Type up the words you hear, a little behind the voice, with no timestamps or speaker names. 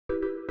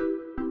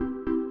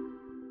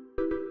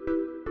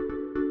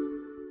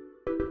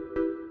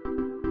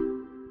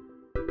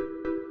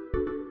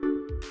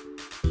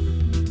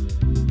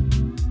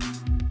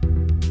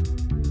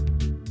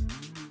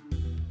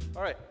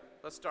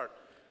let's start.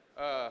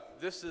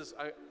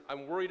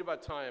 I'm worried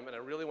about time, and I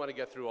really want to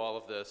get through all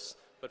of this.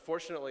 But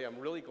fortunately, I'm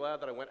really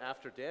glad that I went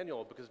after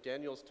Daniel, because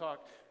Daniel's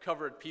talk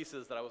covered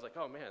pieces that I was like,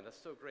 oh man,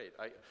 that's so great.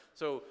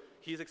 So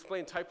he's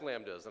explained type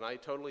lambdas, and I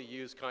totally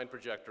use kind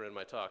projector in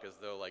my talk, as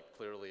though like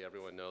clearly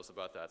everyone knows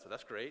about that. So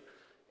that's great.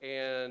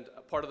 And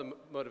part of the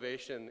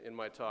motivation in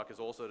my talk is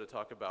also to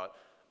talk about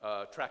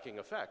tracking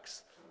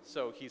effects.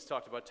 So he's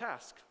talked about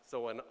task.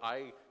 So when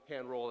I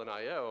hand roll an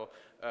I/O,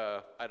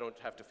 I don't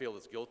have to feel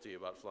as guilty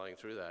about flying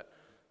through that.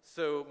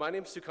 So my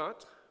name's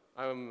Sukant.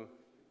 I'm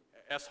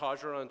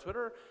Hajra on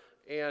Twitter.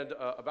 And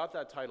about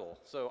that title,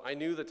 so I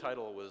knew the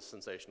title was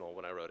sensational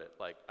when I wrote it.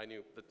 Like I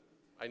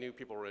knew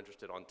people were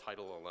interested on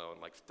title alone.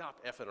 Like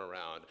stop effing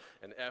around.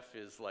 And F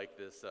is like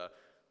this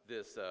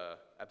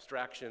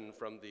abstraction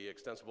from the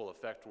extensible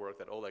effect work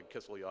that Oleg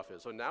Kiselyov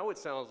is. So now it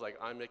sounds like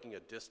I'm making a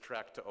diss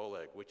track to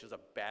Oleg, which is a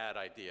bad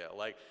idea.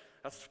 Like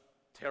that's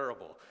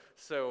terrible.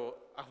 So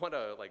I want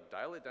to like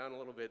dial it down a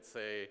little bit.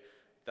 Say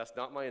that's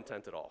not my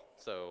intent at all.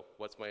 So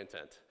what's my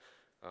intent?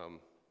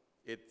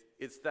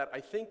 It's that I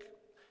think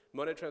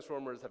Monad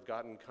transformers have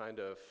gotten kind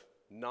of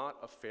not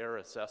a fair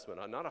assessment,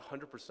 not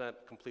 100%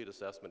 complete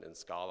assessment in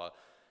Scala.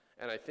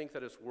 And I think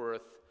that it's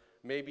worth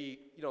maybe,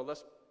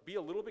 let's be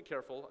a little bit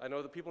careful. I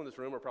know the people in this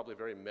room are probably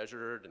very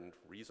measured and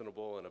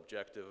reasonable and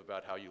objective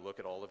about how you look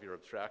at all of your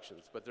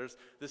abstractions. But there's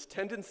this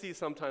tendency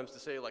sometimes to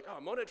say like, oh,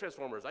 Monad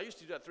transformers, I used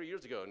to do that 3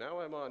 years ago. Now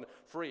I'm on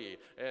free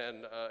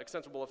and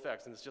extensible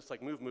effects. And it's just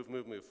like move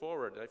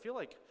forward. And I feel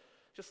like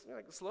just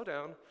slow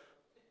down.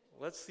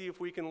 Let's see if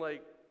we can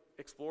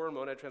explore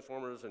Monad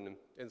transformers and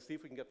see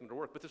if we can get them to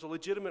work. But there's a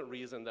legitimate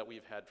reason that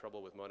we've had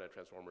trouble with Monad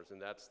transformers,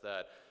 and that's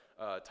that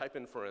type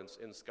inference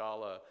in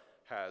Scala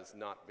has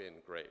not been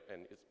great.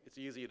 And it's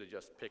easy to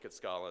just pick at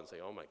Scala and say,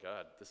 oh my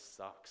God, this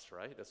sucks,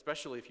 right?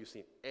 Especially if you've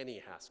seen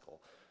any Haskell.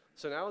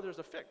 So now there's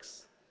a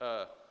fix.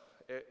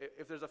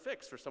 If there's a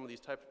fix for some of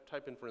these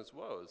type inference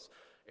woes,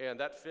 and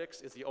that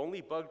fix is the only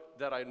bug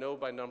that I know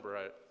by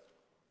number,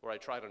 or I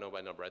try to know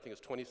by number. I think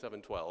it's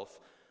 2712,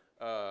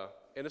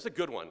 and it's a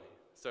good one.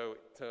 So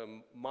to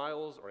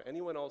Miles or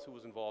anyone else who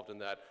was involved in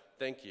that,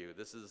 thank you.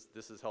 This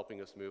is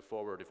helping us move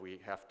forward if we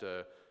have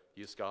to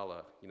use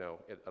Scala,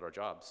 at our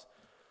jobs.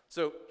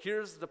 So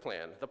here's the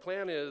plan. The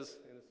plan is,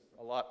 and it's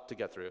a lot to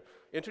get through,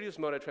 introduce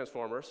Monad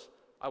transformers.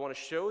 I want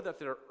to show that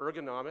they're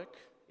ergonomic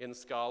in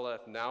Scala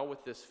now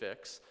with this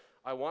fix.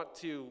 I want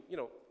to,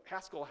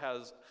 Haskell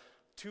has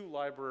 2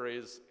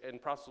 libraries and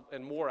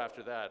more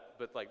after that,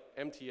 but like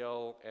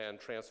MTL and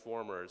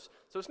transformers.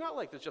 So it's not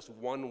like there's just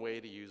one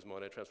way to use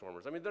Monad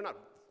transformers. I mean, they're not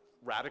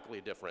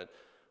radically different,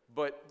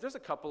 but there's a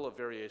couple of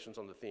variations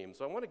on the theme.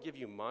 So I want to give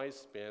you my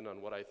spin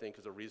on what I think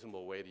is a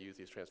reasonable way to use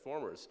these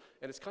transformers.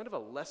 And it's kind of a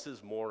less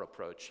is more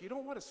approach. You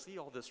don't want to see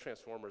all this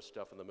transformer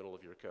stuff in the middle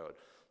of your code.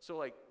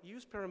 So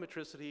use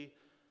parametricity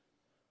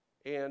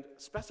and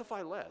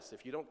specify less.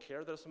 If you don't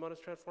care that it's a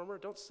Monad transformer,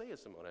 don't say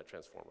it's a Monad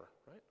transformer,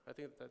 right? I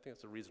think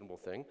it's a reasonable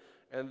thing.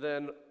 And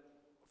then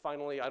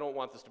finally, I don't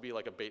want this to be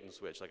like a bait and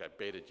switch, like I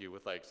baited you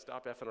with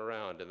stop effing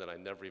around, and then I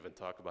never even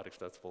talk about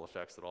extensible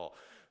effects at all.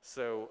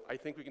 So I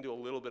think we can do a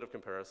little bit of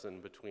comparison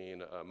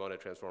between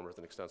Monad transformers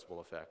and extensible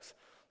effects.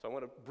 So I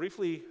want to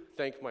briefly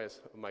thank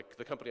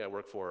the company I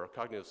work for,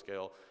 Cognitive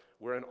Scale.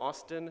 We're in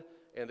Austin,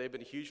 and they've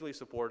been hugely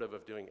supportive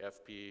of doing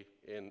FP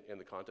in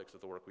the context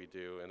of the work we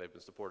do, and they've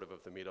been supportive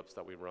of the meetups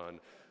that we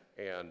run.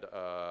 And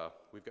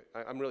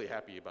I'm really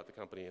happy about the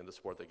company and the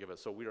support they give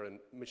us. So we are a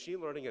machine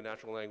learning and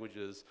natural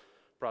languages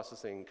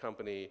processing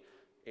company,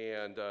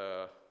 and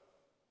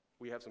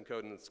we have some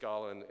code in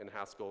Scala and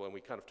Haskell, and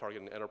we kind of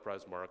target an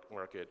enterprise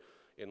market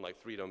in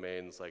 3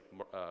 domains, I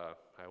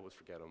always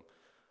forget them.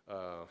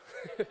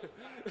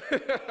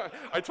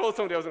 I told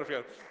somebody I was going to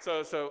forget.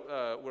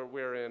 So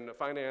we're in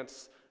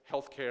finance,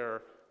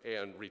 healthcare,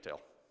 and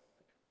retail.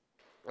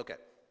 Okay,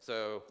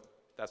 so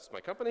that's my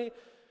company.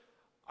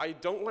 I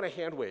don't want to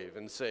hand wave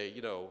and say,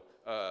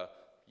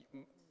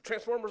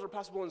 transformers are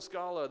possible in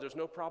Scala, there's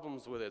no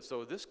problems with it.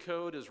 So this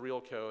code is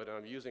real code, and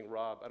I'm using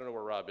Rob. I don't know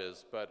where Rob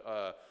is,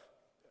 but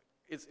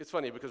it's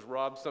funny because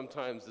Rob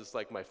sometimes is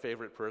my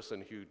favorite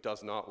person who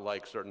does not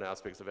like certain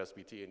aspects of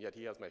SBT, and yet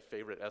he has my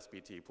favorite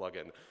SBT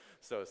plugin.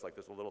 So it's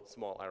there's a little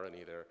small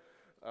irony there.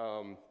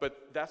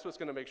 But that's what's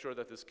going to make sure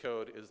that this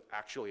code is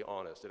actually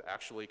honest. It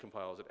actually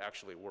compiles. It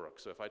actually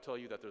works. So if I tell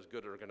you that there's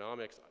good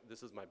ergonomics,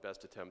 this is my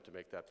best attempt to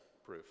make that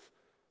proof.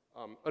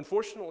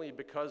 Unfortunately,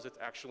 because it's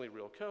actually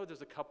real code,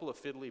 there's a couple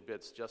of fiddly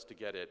bits just to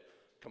get it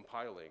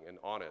compiling and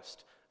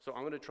honest. So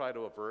I'm going to try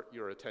to avert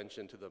your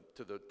attention to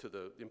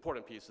the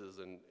important pieces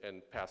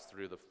and pass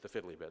through the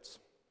fiddly bits.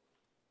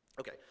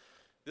 Okay,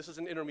 this is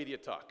an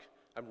intermediate talk.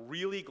 I'm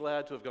really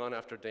glad to have gone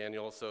after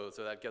Daniel, so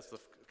that gets a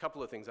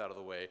couple of things out of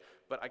the way.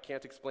 But I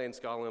can't explain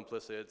Scala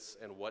implicits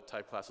and what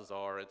type classes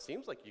are. It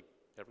seems like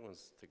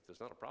everyone's thinks there's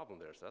not a problem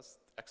there, so that's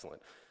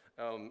excellent.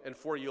 And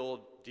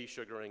for-yield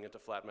desugaring into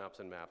flat maps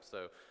and maps.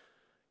 So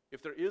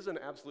if there is an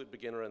absolute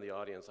beginner in the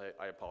audience,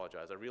 I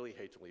apologize. I really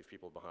hate to leave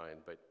people behind,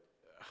 but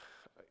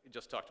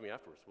just talk to me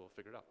afterwards. We'll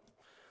figure it out.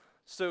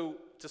 So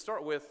to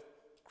start with,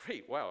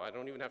 Great, wow, I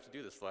don't even have to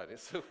do this slide.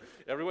 So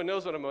everyone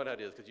knows what a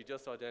monad is because you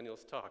just saw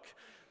Daniel's talk.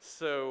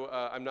 So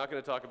I'm not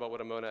going to talk about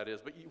what a monad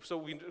is, but so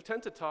we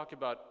tend to talk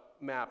about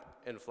map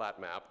and flat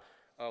map.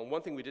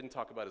 One thing we didn't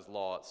talk about is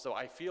laws. So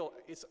I feel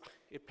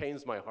it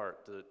pains my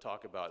heart to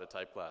talk about a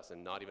type class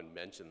and not even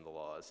mention the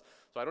laws.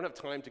 So I don't have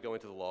time to go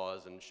into the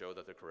laws and show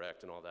that they're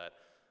correct and all that.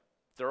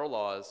 There are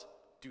laws.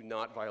 Do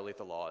not violate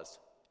the laws,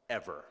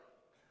 ever.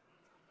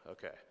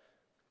 Okay,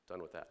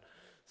 done with that.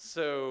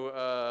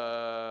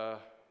 So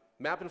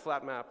map and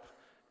flat map,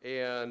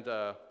 and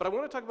but I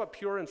want to talk about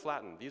pure and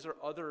flatten. These are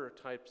other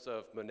types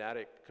of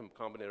monadic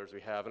combinators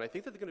we have, and I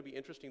think that they're going to be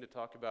interesting to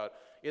talk about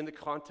in the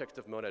context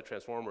of monad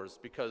transformers,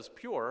 because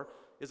pure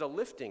is a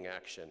lifting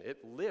action.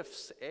 It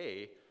lifts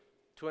A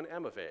to an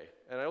M of A,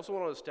 and I also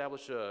want to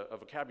establish a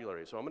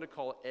vocabulary. So I'm going to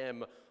call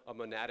M a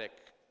monadic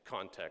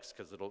context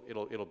because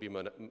it'll be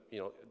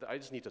I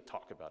just need to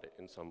talk about it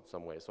in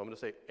some way. So I'm going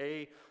to say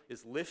A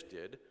is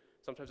lifted.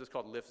 Sometimes it's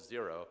called lift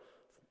 0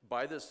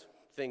 by this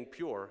thing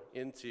pure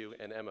into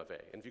an M of A.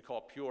 And if you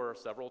call pure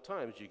several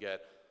times, you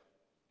get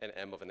an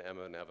M of an M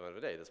of an M of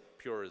an A. This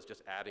pure is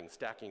just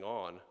stacking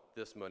on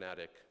this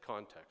monadic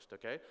context,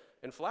 okay?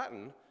 And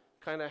flatten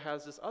kind of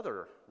has this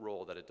other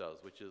role that it does,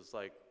 which is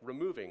like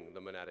removing the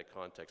monadic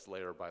context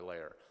layer by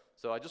layer.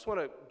 So I just want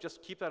to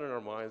keep that in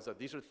our minds, that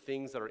these are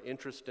things that are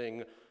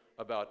interesting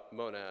about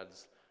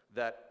monads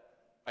that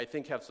I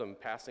think have some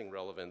passing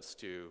relevance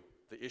to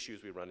the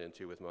issues we run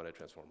into with monad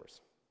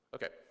transformers.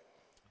 Okay.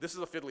 This is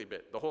a fiddly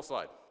bit, the whole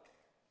slide.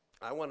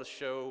 I want to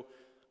show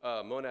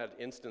monad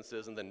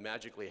instances and then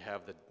magically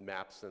have the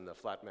maps and the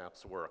flat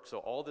maps work. So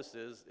all this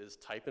is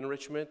type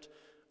enrichment.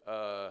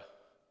 We're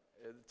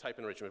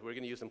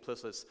going to use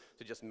implicits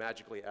to just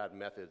magically add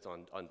methods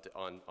on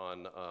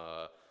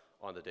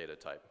the data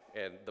type.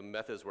 And the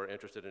methods we're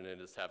interested in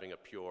is having a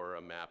pure,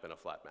 a map, and a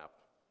flat map.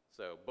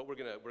 So, but we're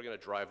gonna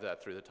drive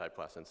that through the type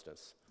class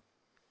instance.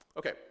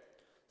 Okay,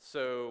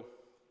 so.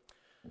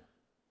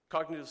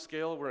 Cognitive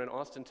scale, we're in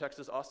Austin,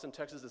 Texas. Austin,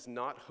 Texas is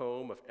not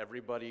home of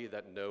everybody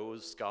that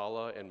knows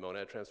Scala and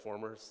monad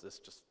transformers.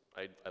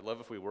 I'd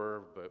love if we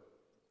were, but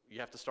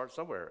you have to start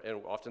somewhere.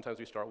 And oftentimes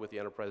we start with the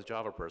enterprise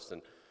Java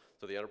person.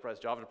 So the enterprise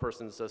Java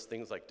person does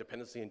things like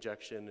dependency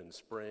injection and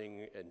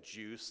Spring and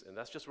Juice, and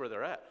that's just where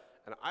they're at.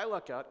 And I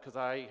luck out because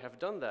I have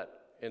done that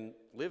and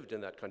lived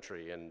in that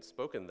country and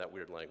spoken that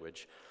weird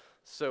language.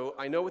 So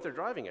I know what they're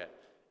driving at.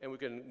 And we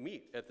can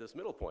meet at this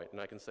middle point,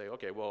 and I can say,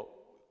 okay, well,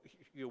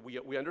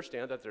 we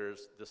understand that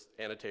there's this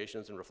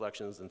annotations and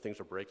reflections and things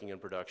are breaking in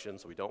production,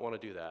 so we don't want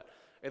to do that.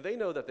 And they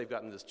know that they've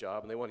gotten this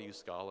job and they want to use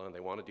Scala and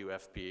they want to do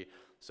FP,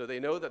 so they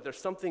know that there's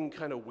something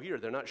kind of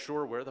weird. They're not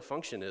sure where the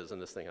function is in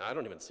this thing. I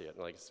don't even see it.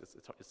 Like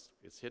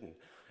it's hidden.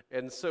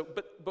 And so,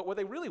 but what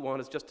they really want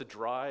is just to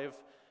drive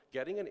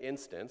getting an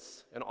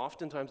instance, and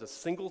oftentimes a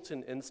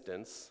singleton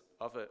instance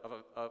of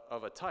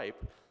a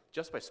type,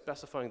 just by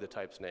specifying the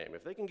type's name.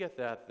 If they can get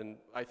that, then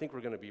I think we're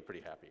going to be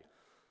pretty happy.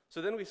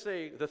 So then we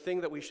say the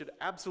thing that we should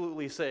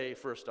absolutely say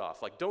first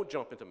off, like don't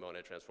jump into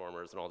monad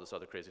transformers and all this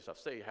other crazy stuff.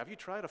 Say, have you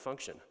tried a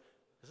function?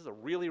 This is a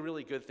really,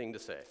 really good thing to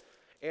say.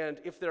 And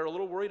if they're a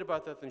little worried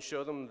about that, then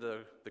show them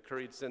the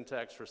curried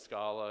syntax for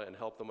Scala and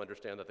help them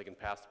understand that they can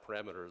pass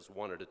parameters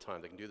one at a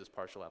time. They can do this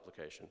partial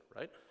application,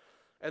 right?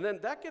 And then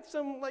that gets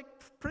them like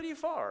pretty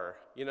far,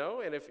 you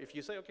know? And if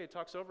you say, okay,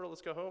 talk's over,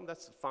 let's go home,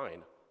 that's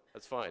fine.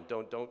 That's fine.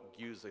 Don't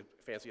use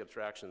fancy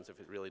abstractions if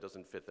it really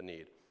doesn't fit the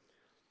need.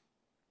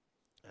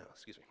 Oh,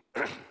 excuse me.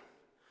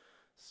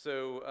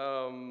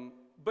 So,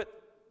 but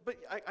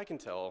I can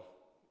tell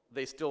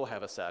they still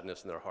have a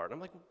sadness in their heart. I'm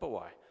like, but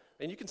why?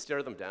 And you can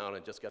stare them down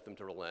and just get them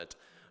to relent.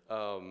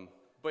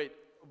 But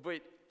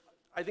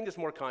I think it's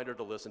more kinder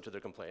to listen to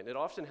their complaint. It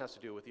often has to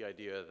do with the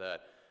idea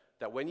that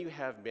when you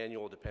have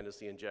manual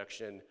dependency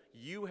injection,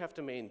 you have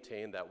to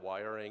maintain that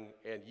wiring,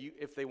 and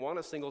if they want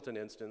a singleton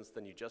instance,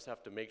 then you just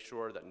have to make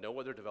sure that no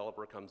other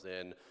developer comes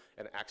in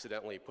and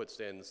accidentally puts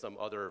in some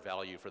other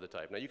value for the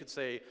type. Now you could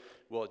say,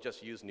 well,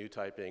 just use new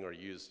typing or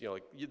use,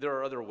 there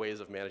are other ways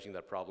of managing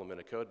that problem in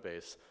a code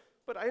base,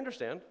 but I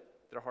understand.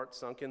 Their heart's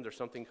sunken, there's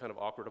something kind of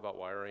awkward about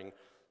wiring.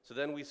 So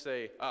then we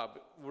say,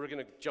 we're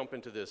gonna jump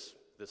into this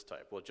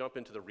type. We'll jump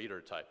into the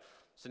reader type.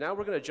 So now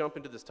we're going to jump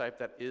into this type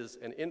that is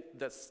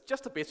that's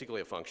just basically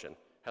a function.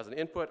 Has an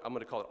input, I'm going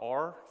to call it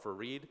R for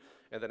read,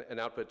 and then an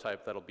output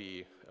type that'll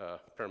be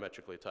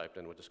parametrically typed,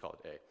 and we'll just call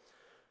it A.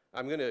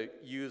 I'm going to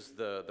use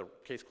the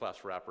case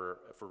class wrapper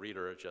for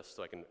reader just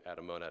so I can add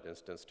a monad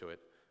instance to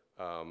it.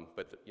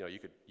 But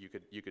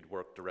you could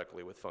work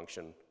directly with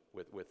function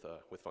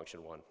with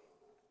function one.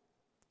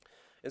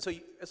 And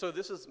so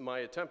this is my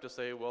attempt to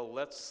say, well,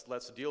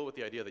 let's deal with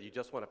the idea that you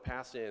just want to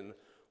pass in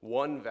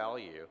one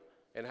value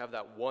and have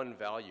that one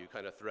value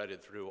kind of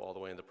threaded through all the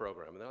way in the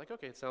program. And they're like,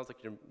 okay, it sounds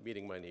like you're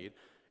meeting my need.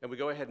 And we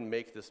go ahead and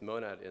make this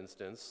monad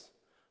instance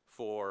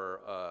for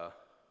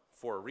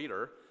a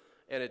reader,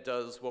 and it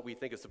does what we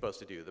think it's supposed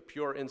to do. The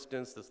pure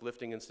instance, this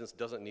lifting instance,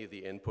 doesn't need the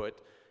input,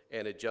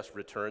 and it just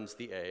returns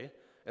the A.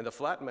 And the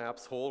flat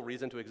map's whole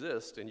reason to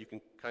exist, and you can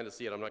kind of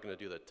see it, I'm not going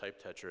to do the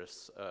type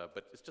Tetris,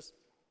 but it's just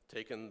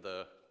taking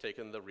the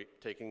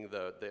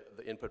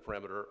input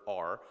parameter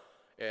R,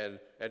 and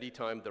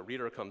anytime the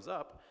reader comes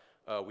up,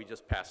 we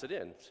just pass it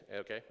in,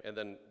 okay? And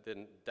then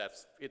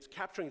it's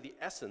capturing the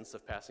essence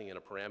of passing in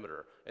a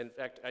parameter. In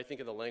fact, I think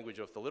in the language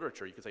of the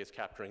literature, you could say it's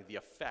capturing the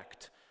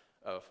effect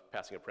of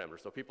passing a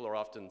parameter. So people are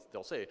often,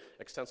 they'll say,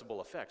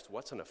 extensible effects.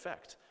 What's an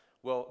effect?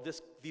 Well,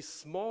 these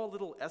small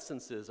little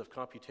essences of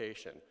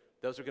computation,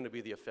 those are going to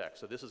be the effects.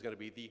 So this is going to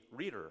be the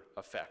reader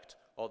effect,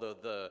 although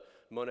the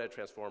monad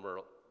transformer,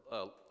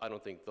 I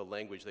don't think the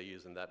language they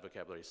use in that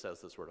vocabulary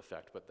says this word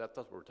effect, but that's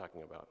what we're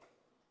talking about.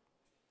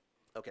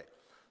 Okay,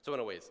 so in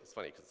a way, it's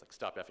funny, because it's like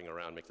stop effing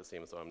around makes it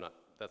seem as though I'm not,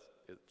 the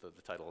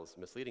title is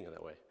misleading in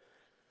that way.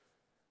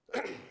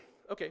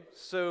 Okay,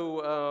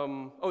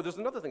 so, there's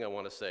another thing I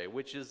want to say,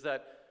 which is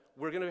that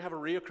we're going to have a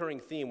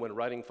reoccurring theme when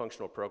writing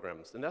functional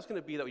programs, and that's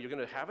going to be that you're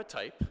going to have a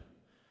type,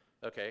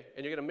 okay,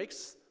 and you're going to make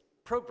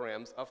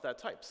programs of that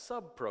type,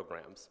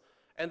 sub-programs,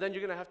 and then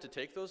you're going to have to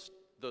take those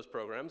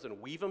programs and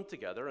weave them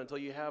together until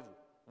you have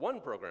one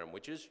program,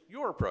 which is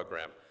your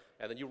program,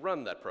 and then you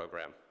run that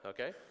program,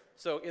 okay?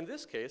 So in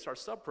this case, our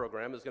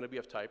sub-program is going to be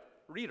of type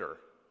reader,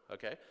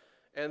 okay?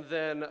 And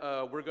then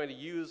we're going to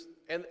use,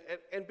 and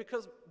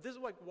because this is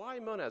like, why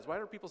monads? Why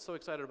are people so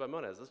excited about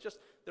monads? It's just,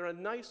 they're a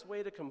nice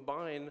way to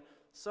combine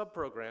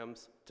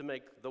sub-programs to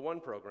make the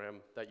one program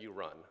that you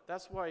run.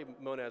 That's why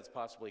monads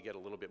possibly get a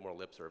little bit more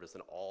lip service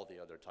than all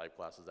the other type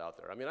classes out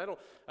there. I mean, I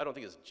don't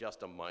think it's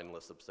just a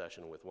mindless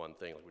obsession with one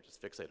thing, like we're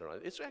just fixated on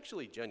it. It's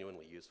actually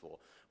genuinely useful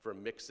for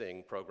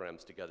mixing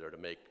programs together to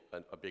make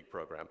a big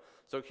program.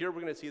 So here we're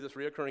going to see this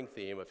reoccurring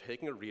theme of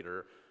taking a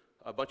reader,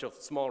 a bunch of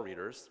small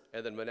readers,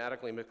 and then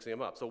monadically mixing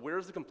them up. So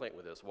where's the complaint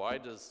with this? Why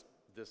does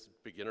this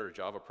beginner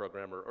Java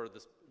programmer, or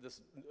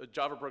this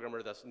Java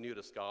programmer that's new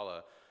to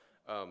Scala,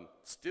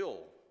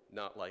 still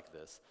not like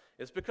this?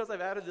 It's because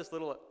I've added this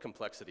little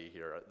complexity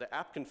here. The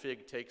app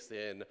config takes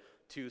in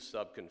 2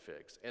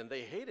 subconfigs, and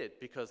they hate it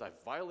because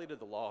I've violated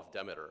the law of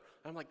Demeter.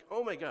 I'm like,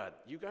 oh my God,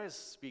 you guys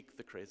speak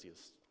the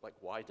craziest, like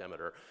why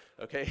Demeter,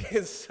 okay?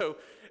 and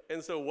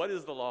so what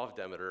is the law of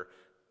Demeter?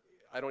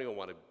 I don't even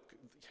want to,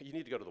 you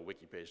need to go to the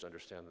wiki page to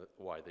understand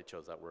why they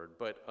chose that word,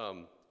 but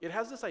it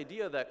has this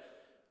idea that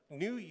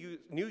new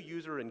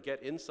user and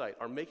get insight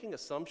are making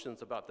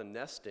assumptions about the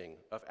nesting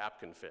of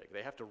app config.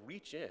 They have to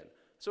reach in.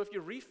 So if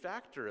you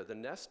refactor the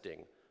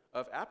nesting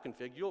of app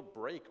config, you'll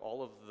break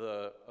all of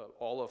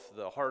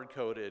the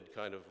hard-coded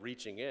kind of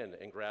reaching in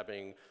and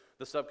grabbing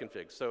the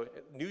subconfig. So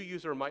new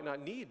user might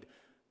not need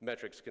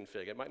metrics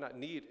config. It might not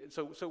need,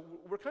 so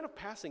we're kind of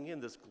passing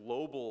in this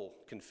global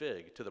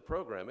config to the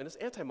program, and it's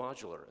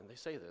anti-modular, and they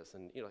say this,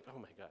 and you're like, oh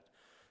my God.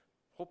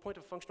 Whole point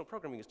of functional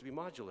programming is to be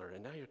modular,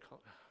 and now you're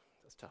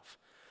that's tough.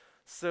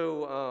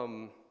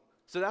 So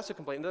that's a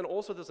complaint. And then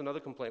also there's another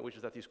complaint, which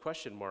is that these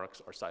question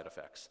marks are side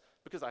effects,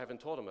 because I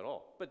haven't told them at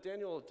all. But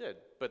Daniel did,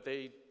 but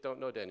they don't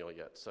know Daniel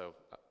yet, so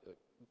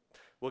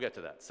we'll get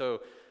to that. So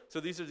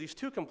these are these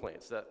 2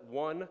 complaints, that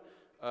one,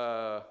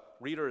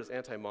 reader is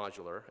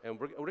anti-modular, and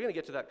we're going to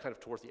get to that kind of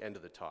towards the end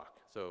of the talk.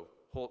 So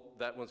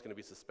that one's going to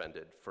be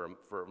suspended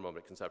for a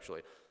moment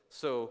conceptually.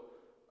 So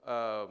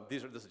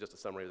this is just a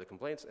summary of the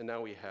complaints, and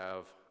now we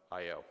have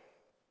I/O.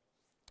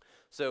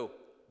 So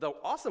the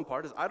awesome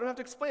part is I don't have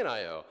to explain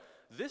I/O.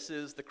 This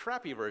is the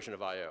crappy version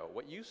of I/O.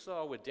 What you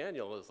saw with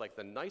Daniel is like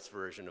the nice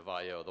version of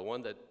I/O, the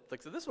one that,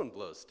 like, so this one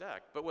blows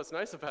stack. But what's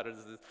nice about it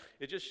is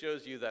it just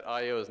shows you that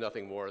I/O is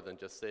nothing more than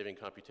just saving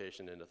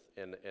computation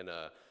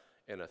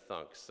in a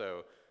thunk.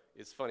 So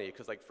it's funny,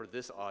 because like for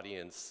this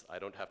audience, I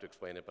don't have to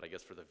explain it, but I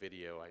guess for the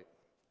video, I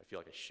feel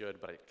like I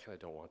should, but I kind of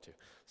don't want to.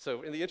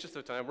 So in the interest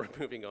of time, we're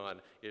moving on.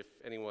 If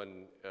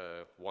anyone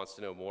wants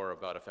to know more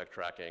about effect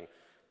tracking,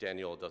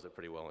 Daniel does it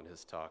pretty well in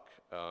his talk.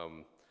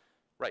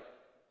 Right,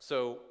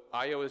 so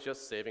I/O is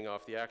just saving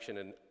off the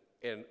action,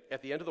 and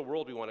at the end of the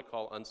world, we want to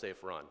call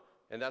unsafe run.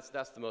 And that's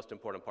the most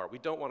important part. We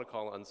don't want to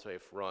call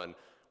unsafe run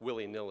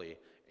willy-nilly.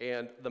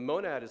 And the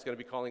monad is going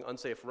to be calling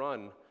unsafe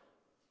run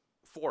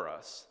for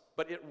us,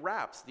 but it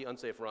wraps the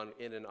unsafe run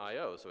in an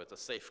I/O, so it's a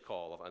safe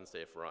call of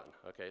unsafe run,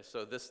 okay?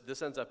 So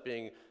this ends up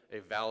being a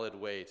valid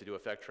way to do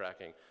effect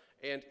tracking.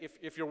 And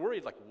if you're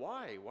worried, like,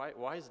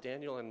 why is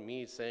Daniel and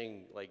me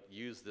saying, like,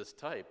 use this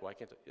type? Why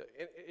can't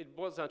it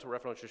boils down to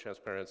referential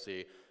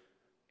transparency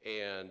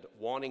and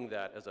wanting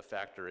that as a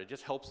factor. It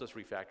just helps us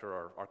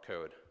refactor our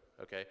code,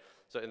 okay?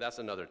 So, and that's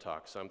another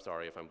talk, so I'm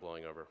sorry if I'm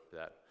blowing over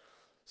that.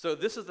 So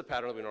this is the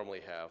pattern that we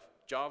normally have.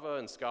 Java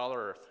and Scala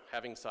are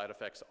having side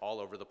effects all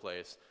over the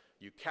place.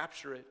 You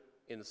capture it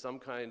in some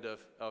kind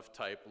of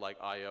type like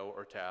I/O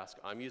or task.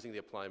 I'm using the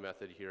apply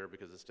method here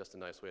because it's just a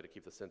nice way to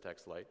keep the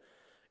syntax light.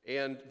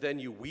 And then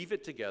you weave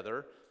it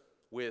together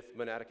with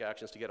monadic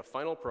actions to get a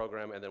final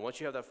program, and then once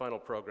you have that final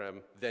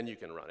program, then you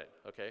can run it,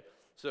 okay?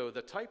 So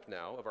the type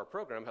now of our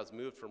program has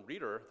moved from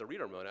the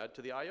reader monad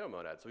to the I/O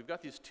monad. So we've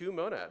got these 2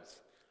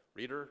 monads,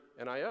 reader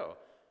and I/O.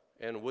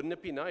 And wouldn't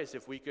it be nice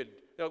if we could,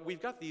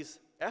 we've got these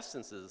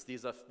essences,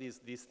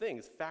 these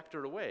things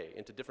factored away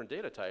into different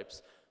data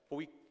types, but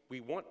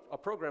we want a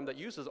program that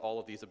uses all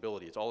of these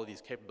abilities, all of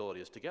these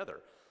capabilities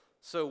together.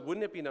 So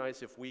wouldn't it be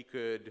nice if we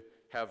could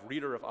have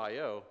reader of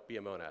I/O be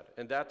a monad?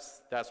 And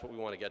that's what we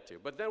want to get to.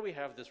 But then we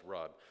have this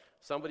rub.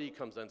 Somebody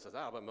comes in and says,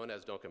 but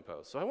monads don't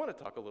compose. So I want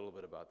to talk a little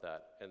bit about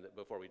that and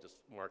before we just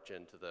march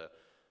into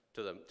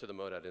the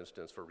monad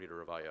instance for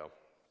reader of I/O.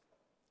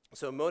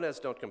 So monads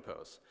don't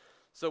compose.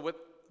 So what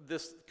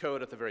this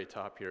code at the very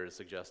top here is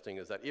suggesting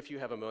is that if you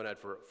have a monad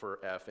for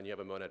F and you have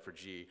a monad for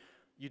G,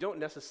 you don't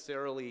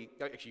necessarily,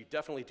 actually you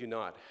definitely do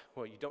not,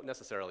 well, you don't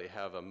necessarily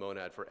have a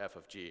monad for F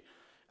of G.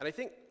 And I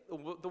think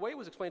the way it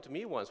was explained to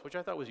me once, which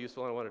I thought was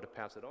useful and I wanted to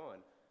pass it on,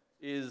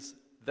 is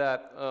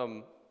that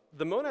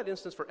the monad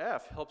instance for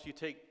F helps you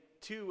take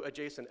two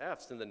adjacent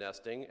Fs in the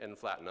nesting and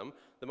flatten them.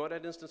 The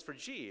monad instance for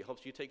G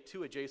helps you take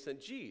two adjacent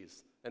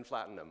Gs and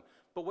flatten them.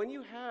 But when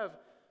you have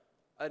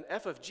an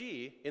F of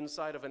G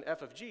inside of an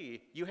F of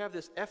G, you have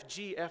this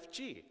FG,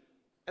 FG.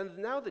 And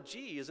now the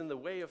G is in the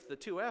way of the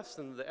two Fs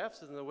and the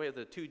Fs is in the way of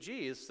the two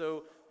Gs,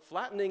 so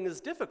flattening is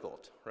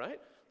difficult,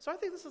 right? So I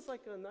think this is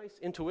like a nice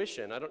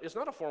intuition. It's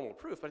not a formal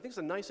proof, but I think it's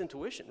a nice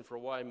intuition for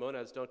why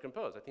monads don't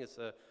compose. I think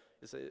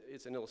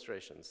it's an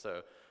illustration.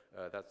 So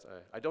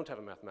I don't have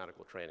a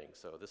mathematical training,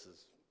 so this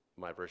is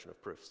my version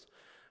of proofs.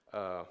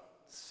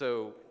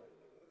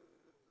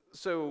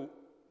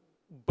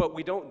 But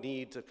we don't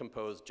need to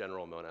compose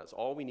general monads.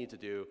 All we need to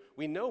do,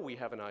 we know we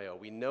have an I/O,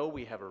 we know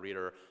we have a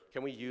reader.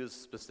 Can we use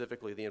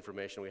specifically the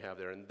information we have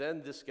there? And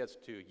then this gets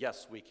to,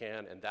 yes, we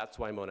can, and that's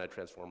why monad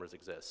transformers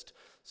exist.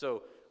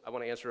 So I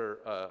want to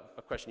answer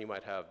a question you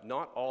might have.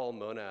 Not all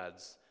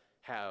monads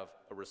have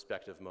a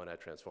respective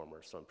monad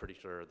transformer, so I'm pretty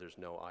sure there's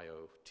no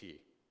IoT.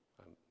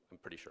 I'm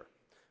pretty sure.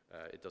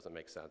 It doesn't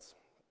make sense.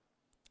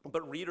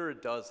 But reader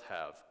does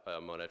have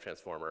a monad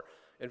transformer.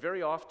 And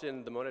very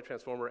often, the monad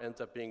transformer ends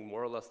up being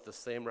more or less the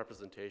same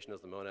representation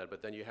as the monad,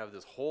 but then you have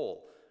this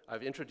whole.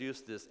 I've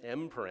introduced this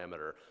M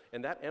parameter,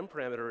 and that M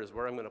parameter is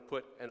where I'm going to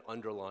put an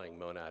underlying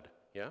monad,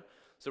 yeah?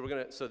 So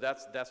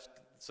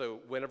so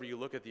whenever you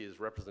look at these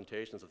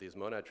representations of these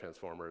monad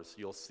transformers,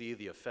 you'll see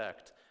the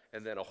effect,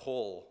 and then a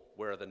hole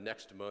where the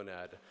next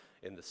monad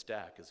in the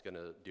stack is going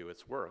to do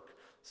its work.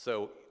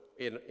 So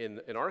in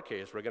our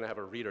case, we're going to have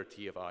a reader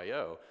T of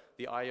I/O.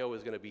 The I/O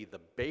is going to be the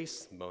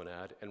base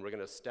monad, and we're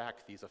going to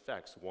stack these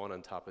effects one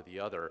on top of the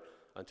other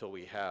until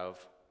we have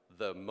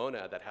the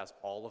monad that has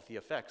all of the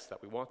effects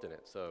that we want in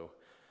it. So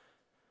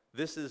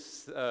this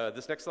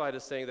next slide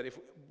is saying that if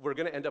we're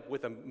going to end up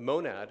with a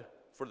monad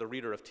for the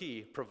reader of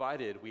T,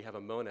 provided we have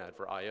a monad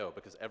for I/O,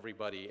 because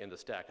everybody in the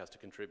stack has to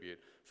contribute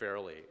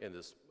fairly in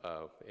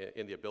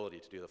the ability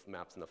to do the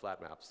maps and the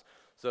flat maps.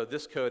 So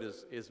this code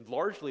is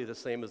largely the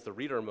same as the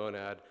reader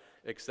monad,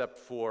 except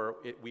for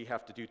we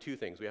have to do two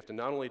things. We have to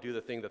not only do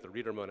the thing that the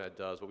reader monad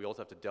does, but we also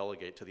have to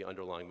delegate to the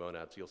underlying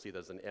monad. So you'll see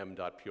there's an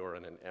m.pure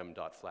and an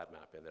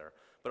m.flatmap in there.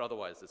 But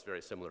otherwise, it's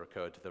very similar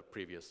code to the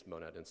previous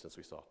monad instance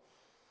we saw.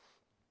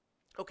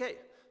 Okay,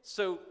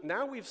 so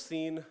now we've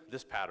seen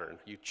this pattern.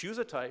 You choose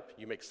a type,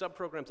 you make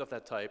subprograms of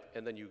that type,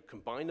 and then you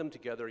combine them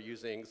together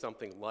using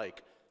something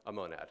like a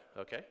monad,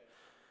 okay?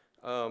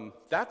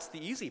 That's the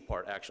easy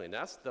part, actually, and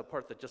that's the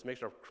part that just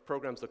makes our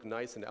programs look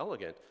nice and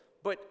elegant.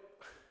 But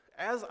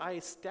as I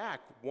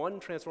stack one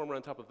transformer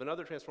on top of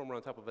another transformer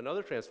on top of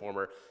another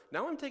transformer,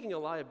 now I'm taking a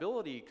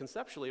liability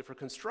conceptually for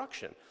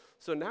construction.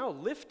 So now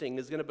lifting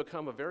is going to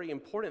become a very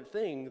important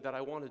thing that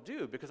I want to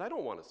do, because I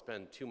don't want to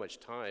spend too much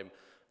time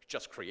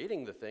just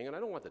creating the thing, and I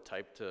don't want the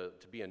type to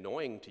be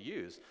annoying to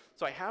use.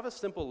 So I have a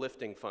simple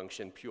lifting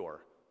function,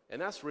 pure.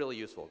 And that's really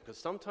useful, because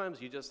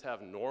sometimes you just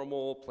have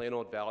normal, plain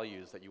old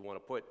values that you want to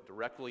put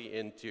directly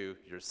into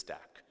your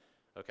stack,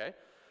 okay?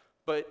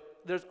 But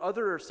there's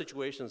other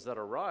situations that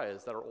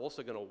arise that are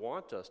also going to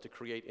want us to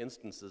create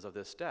instances of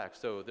this stack.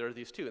 So there are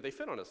these two. They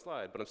fit on a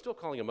slide, but I'm still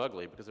calling them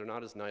ugly because they're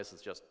not as nice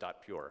as just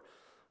 .pure.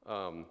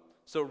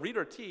 So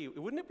reader T,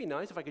 wouldn't it be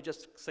nice if I could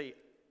just say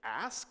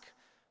ask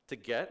to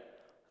get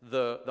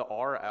the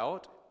R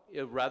out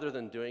rather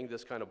than doing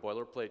this kind of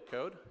boilerplate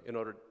code in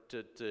order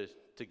to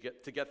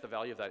get the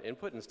value of that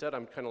input? Instead,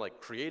 I'm kind of like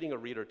creating a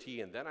reader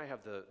T, and then I have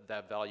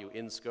that value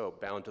in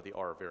scope bound to the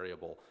R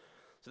variable.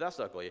 So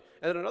that's ugly.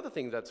 And then another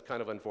thing that's kind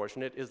of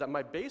unfortunate is that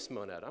my base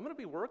monad, I'm going to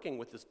be working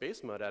with this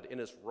base monad in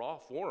its raw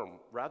form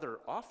rather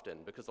often,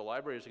 because the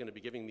libraries are going to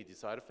be giving me these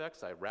side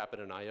effects. I wrap it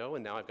in I/O,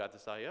 and now I've got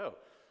this I/O.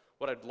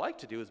 What I'd like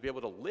to do is be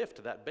able to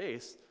lift that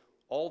base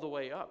all the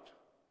way up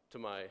to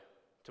my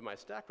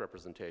stack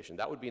representation.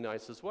 That would be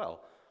nice as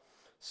well.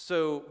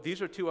 So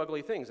these are two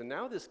ugly things. And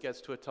now this gets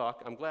to a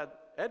talk. I'm glad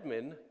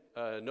Edmund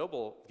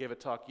Noble gave a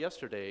talk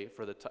yesterday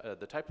for the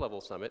Type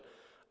Level Summit,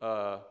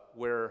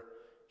 where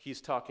he's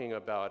talking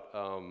about,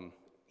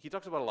 he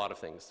talks about a lot of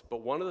things,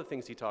 but one of the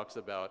things he talks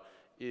about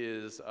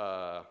is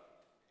a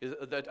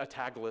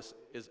tagless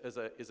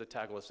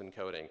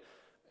encoding.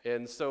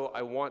 And so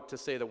I want to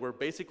say that we're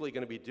basically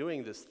going to be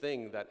doing this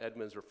thing that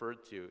Edmund's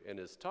referred to in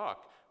his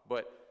talk,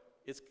 but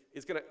it's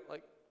going to,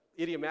 like,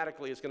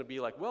 idiomatically, it's going to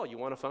be like, well, you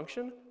want a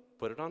function?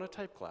 Put it on a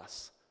type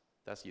class.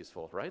 That's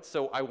useful, right?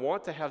 So I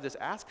want to have this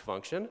ask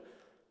function.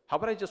 How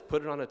about I just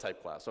put it on a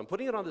type class? So I'm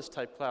putting it on this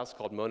type class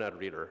called monad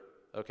reader,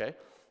 okay?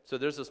 So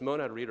there's this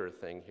monad reader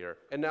thing here.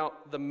 And now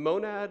the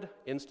monad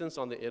instance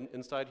on the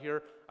inside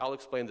here, I'll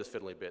explain this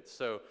fiddly bit.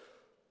 So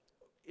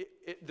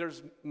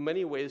there's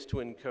many ways to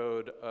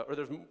encode, or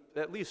there's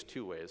at least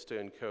 2 ways to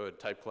encode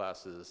type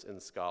classes in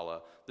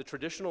Scala. The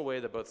traditional way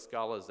that both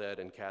Scala Z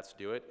and cats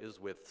do it is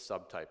with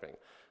subtyping.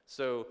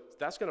 So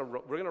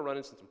we're gonna run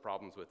into some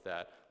problems with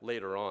that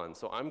later on.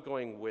 So I'm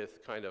going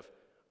with kind of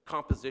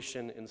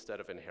composition instead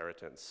of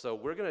inheritance. So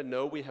we're gonna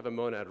know we have a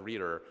monad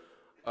reader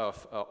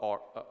of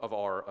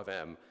R of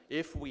M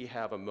if we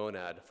have a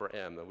monad for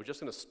M. And we're just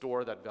gonna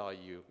store that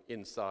value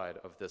inside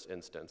of this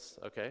instance,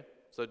 okay?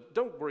 So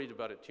don't worry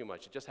about it too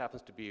much. It just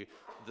happens to be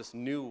this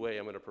new way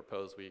I'm going to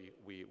propose we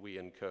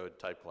encode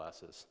type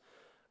classes.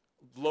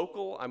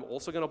 Local, I'm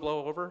also going to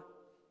blow over.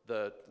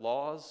 The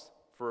laws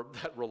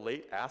that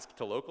relate ask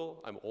to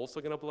local, I'm also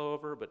going to blow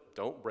over, but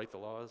don't break the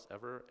laws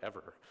ever,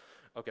 ever.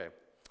 Okay,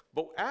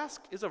 but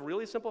ask is a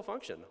really simple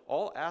function.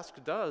 All ask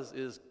does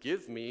is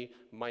give me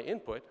my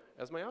input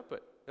as my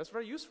output. That's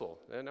very useful,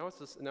 and now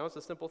it's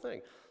a simple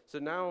thing. So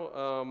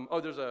now,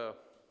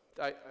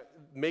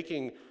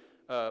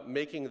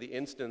 making the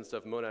instance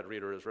of monad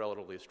reader is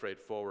relatively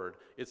straightforward.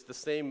 It's the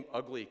same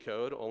ugly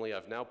code, only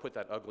I've now put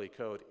that ugly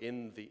code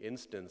in the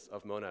instance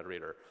of monad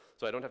reader.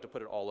 So I don't have to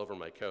put it all over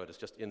my code. It's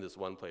just in this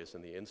one place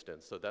in the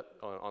instance. So that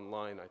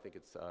online, I think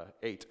it's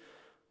 8.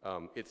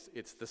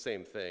 It's the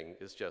same thing.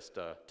 It's just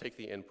take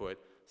the input,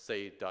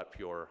 say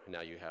 .pure, and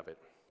now you have it.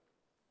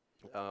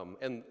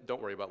 And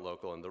don't worry about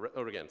local. And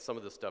again, some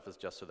of this stuff is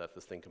just so that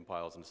this thing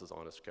compiles and this is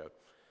honest code.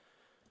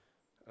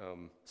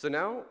 So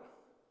now,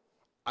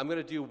 I'm going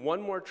to do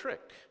one more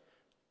trick.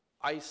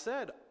 I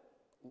said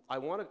I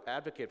want to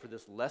advocate for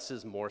this less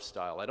is more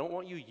style. I don't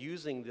want you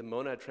using the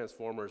monad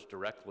transformers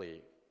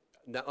directly,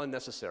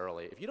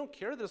 unnecessarily. If you don't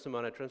care that it's a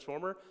monad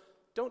transformer,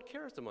 don't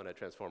care it's a monad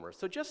transformer.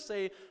 So just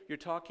say you're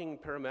talking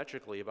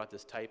parametrically about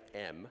this type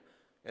M,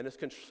 and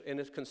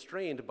it's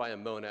constrained by a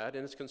monad,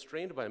 and it's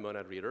constrained by a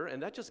monad reader,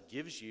 and that just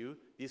gives you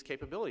these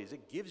capabilities.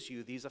 It gives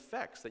you these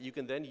effects that you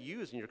can then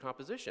use in your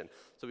composition.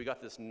 So we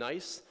got this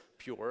nice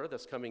pure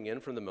that's coming in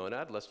from the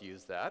monad. Let's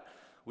use that.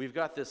 We've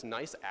got this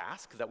nice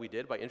ask that we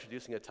did by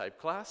introducing a type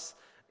class,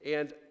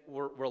 and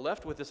we're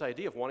left with this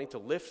idea of wanting to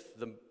lift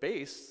the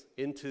base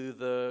into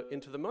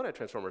the monad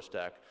transformer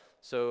stack.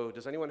 So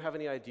does anyone have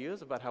any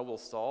ideas about how we'll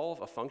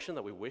solve a function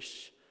that we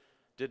wish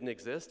didn't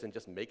exist and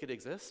just make it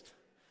exist?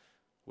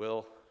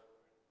 Well,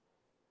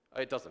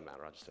 it doesn't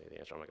matter. I'll just say the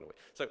answer. I'm not going to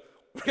wait. So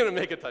we're going to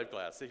make a type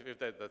class. If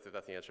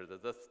that's the answer.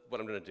 That's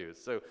what I'm going to do.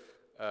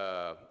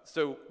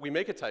 So we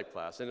make a type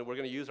class, and we're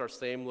going to use our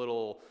same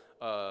little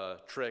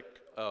trick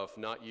of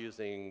not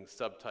using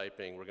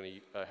subtyping. We're going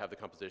to have the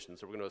composition.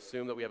 So we're going to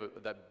assume that we have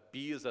that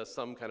B is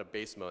some kind of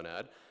base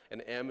monad,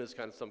 and M is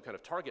some kind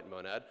of target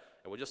monad,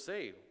 and we'll just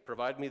say,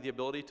 provide me the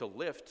ability to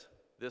lift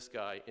this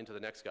guy into the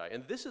next guy.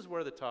 And this is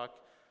where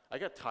I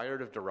got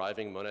tired of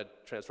deriving monad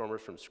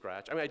transformers from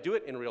scratch. I mean, I do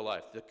it in real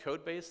life. The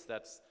code base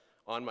that's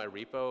on my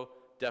repo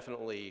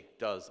definitely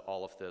does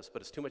all of this,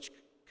 but it's too much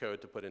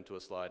code to put into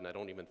a slide, and I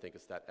don't even think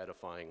it's that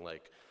edifying,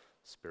 like,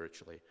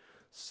 spiritually.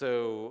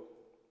 So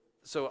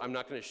I'm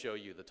not going to show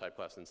you the type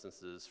class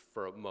instances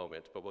for a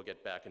moment, but we'll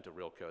get back into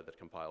real code that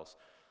compiles.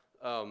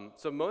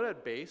 So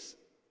monad base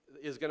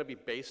is going to be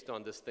based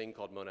on this thing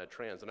called monad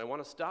trans, and I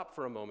want to stop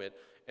for a moment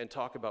and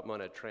talk about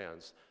monad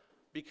trans.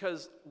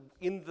 Because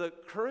in the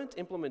current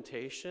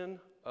implementation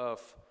of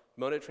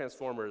monad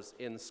transformers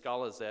in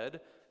Scala Z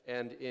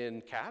and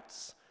in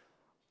cats,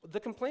 the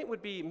complaint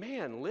would be,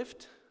 man,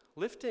 what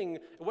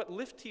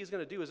lift T is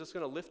going to do is it's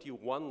going to lift you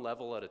one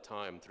level at a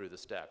time through the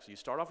stack. So you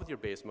start off with your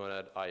base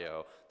monad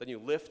IO, then you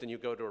lift and you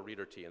go to a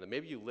reader T, and then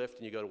maybe you lift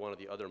and you go to one of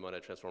the other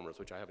monad transformers,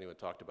 which I haven't even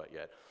talked about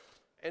yet.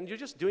 And you're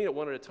just doing it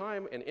one at a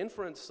time, and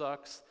inference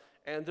sucks,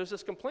 and there's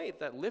this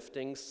complaint that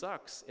lifting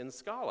sucks in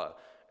Scala.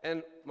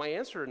 And my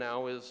answer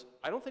now is,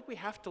 I don't think we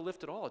have to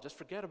lift at all. Just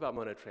forget about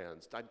monad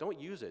trans. Don't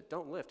use it.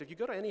 Don't lift. If you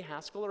go to any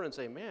Haskeller and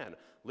say, man,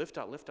 lift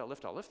out, lift out,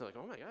 lift out, lift, they're like,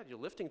 oh my God, you're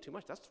lifting too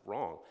much. That's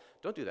wrong.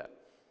 Don't do that.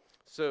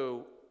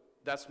 So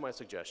that's my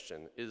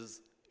suggestion,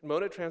 is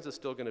monad trans is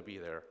still going to be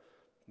there.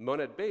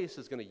 Monad base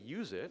is going to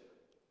use it,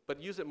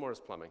 but use it more as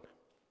plumbing.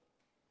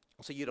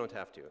 So you don't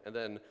have to. And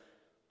then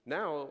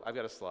now I've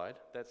got a slide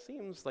that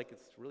seems like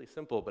it's really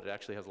simple, but it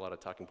actually has a lot of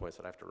talking points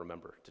that I have to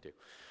remember to do.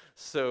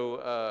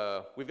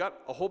 So we've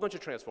got a whole bunch of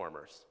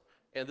transformers,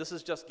 and this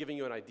is just giving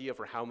you an idea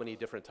for how many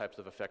different types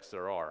of effects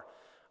there are.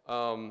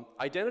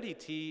 Identity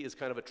T is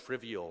kind of a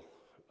trivial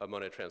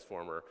monad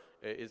transformer.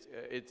 It's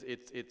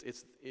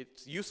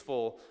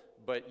useful,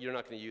 but you're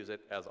not going to use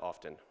it as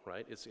often,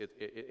 right?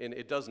 And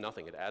it does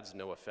nothing. It adds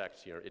no effect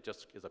here. It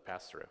just is a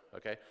pass-through,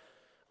 okay?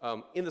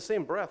 In the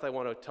same breath, I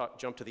want to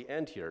jump to the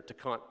end here, to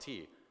cont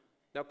T.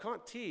 Now,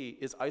 cont T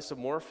is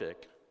isomorphic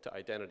to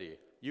identity.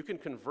 You can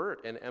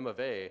convert an M of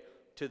A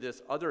to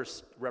this other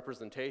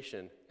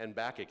representation and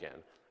back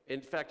again.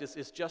 In fact,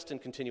 it's just in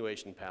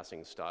continuation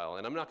passing style,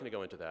 and I'm not going to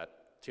go into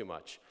that too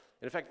much.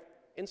 And in fact,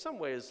 in some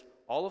ways,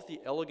 all of the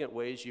elegant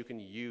ways you can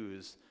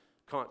use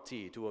contt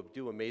to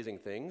do amazing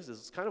things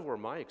is kind of where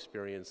my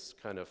experience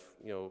kind of,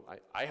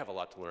 I have a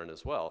lot to learn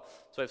as well.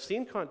 So I've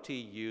seen contt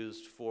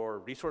used for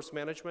resource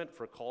management,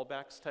 for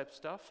callbacks type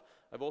stuff.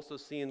 I've also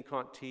seen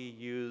contt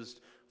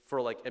used for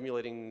like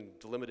emulating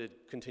delimited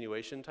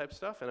continuation type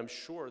stuff, and I'm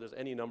sure there's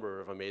any number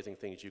of amazing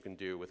things you can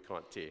do with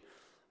contt.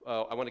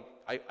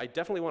 I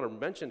definitely want to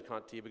mention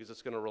contt because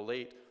it's going to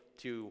relate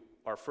to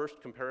our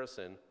first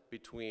comparison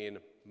between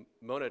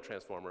monad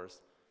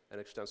transformers and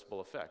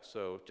extensible effects.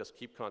 So just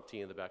keep contt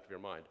in the back of your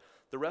mind.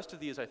 The rest of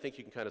these I think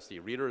you can kind of see.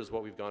 Reader is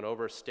what we've gone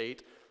over.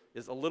 State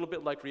is a little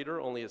bit like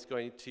reader, only it's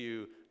going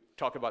to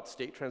talk about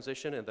state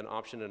transition, and then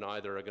option and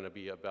either are going to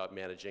be about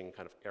managing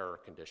kind of error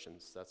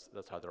conditions.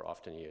 That's how they're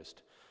often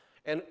used.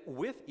 And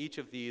with each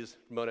of these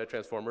monad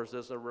transformers,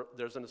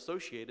 there's an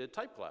associated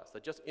type class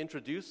that just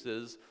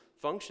introduces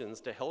functions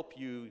to help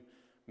you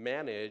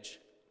manage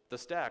the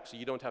stack so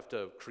you don't have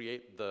to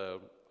create the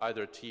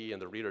either T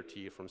and the reader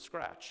T from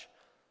scratch.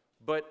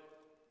 But,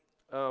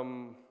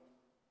 hold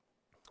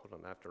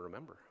on, I have to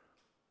remember.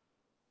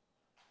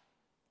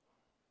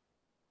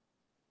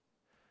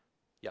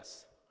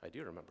 Yes, I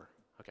do remember.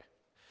 Okay.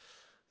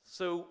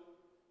 So,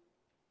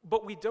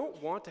 but we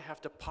don't want to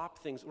have to pop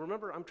things.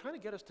 Remember, I'm trying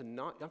to get us to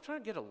I'm trying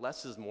to get a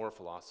less is more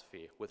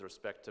philosophy with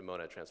respect to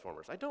monad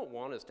transformers. I don't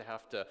want us to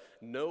have to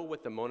know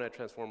what the monad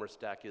transformer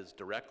stack is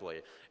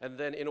directly, and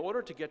then in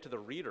order to get to the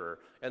reader,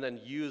 and then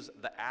use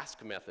the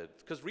ask method,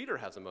 because reader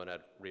has a monad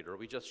reader.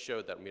 We just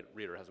showed that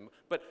reader has a,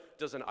 but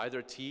does an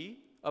either T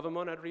of a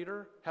monad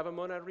reader have a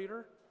monad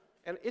reader?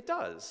 And it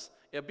does.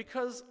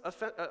 Because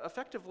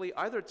effectively,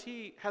 either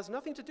T has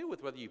nothing to do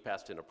with whether you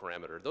passed in a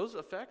parameter. Those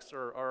effects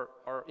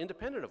are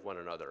independent of one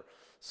another.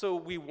 So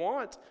we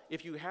want,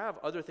 if you have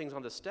other things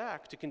on the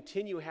stack, to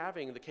continue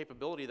having the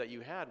capability that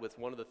you had with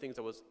one of the things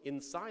that was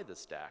inside the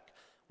stack.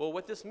 Well,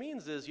 what this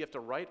means is you have to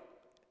write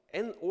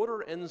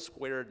order n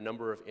squared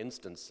number of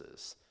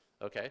instances.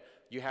 Okay,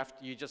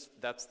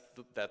 that's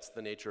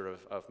the nature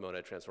of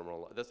monad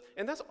transformer.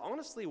 And that's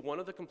honestly one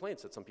of the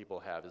complaints that some people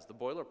have is the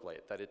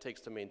boilerplate that it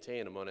takes to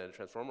maintain a monad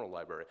transformer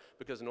library.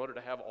 Because in order to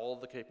have all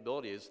the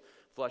capabilities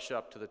flush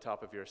up to the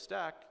top of your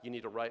stack, you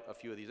need to write a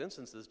few of these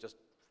instances just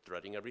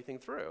threading everything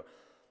through.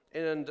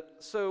 And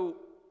so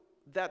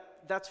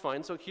that's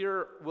fine. So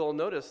here we'll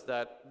notice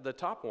that the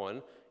top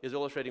one is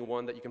illustrating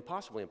one that you can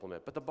possibly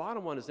implement, but the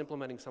bottom one is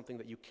implementing something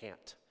that you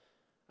can't.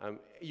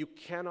 You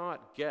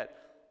cannot get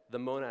the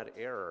monad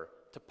error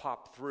to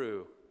pop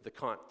through the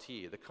contt.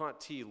 The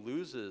contt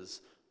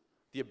loses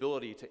the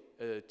ability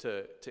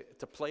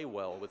to play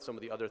well with some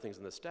of the other things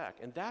in the stack.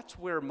 And that's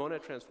where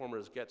monad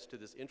transformers gets to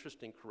this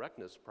interesting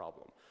correctness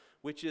problem,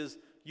 which is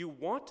you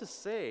want to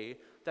say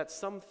that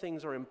some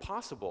things are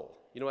impossible.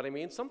 You know what I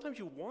mean? Sometimes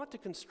you want to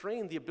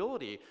constrain the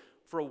ability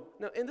for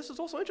now, and this is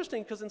also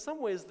interesting because in some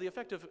ways the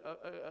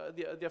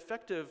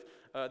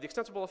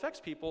extensible effects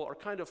people are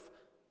kind of,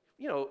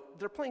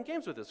 they're playing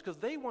games with this because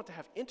they want to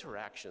have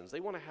interactions. They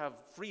want to have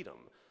freedom.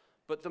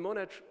 But the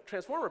monad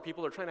transformer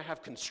people are trying to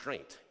have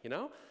constraint,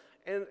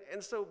 And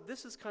so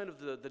this is kind of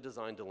the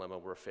design dilemma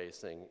we're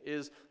facing,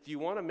 is do you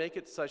want to make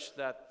it such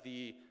that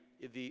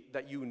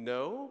that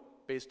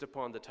based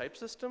upon the type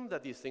system,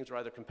 that these things are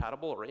either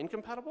compatible or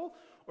incompatible?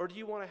 Or do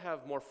you want to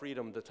have more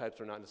freedom, the types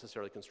are not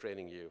necessarily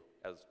constraining you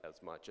as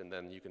much, and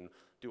then you can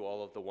do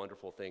all of the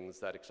wonderful things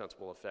that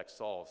extensible effects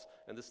solves?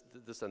 And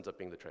this ends up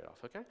being the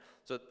trade-off, okay?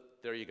 So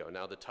there you go.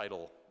 Now the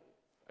title,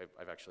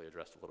 I've actually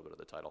addressed a little bit of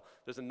the title.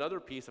 There's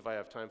another piece, if I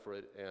have time for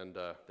it, and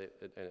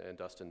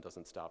Dustin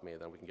doesn't stop me,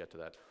 then we can get to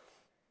that.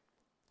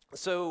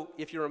 So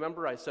if you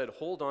remember, I said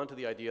hold on to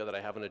the idea that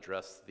I haven't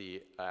addressed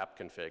the app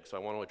config, so I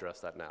want to address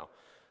that now.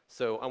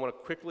 So I want to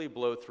quickly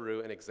blow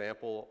through an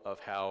example of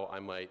how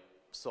I might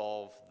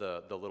solve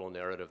the little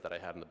narrative that I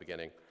had in the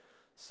beginning.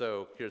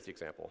 So here's the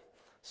example.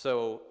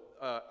 So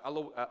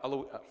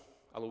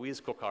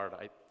Alois Cocard,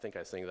 I think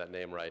I sang that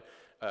name right,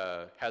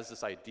 has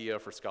this idea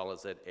for Scala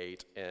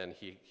Z8, and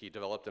he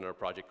developed in a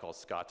project called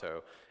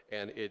Scato,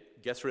 and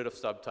it gets rid of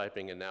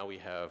subtyping, and now we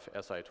have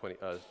SI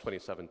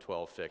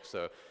 2712 fixed.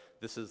 So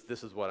this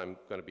is what I'm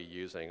going to be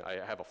using.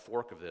 I have a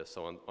fork of this,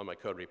 so on my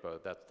code repo,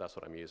 that's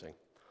what I'm using.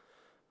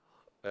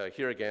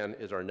 Here again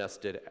is our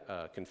nested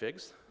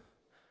configs.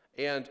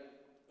 And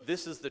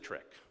this is the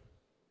trick.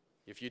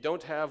 If you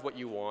don't have what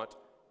you want,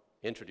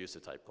 introduce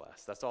a type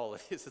class. That's all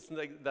it is.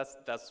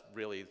 That's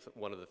really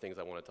one of the things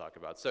I want to talk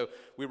about. So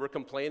we were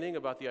complaining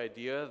about the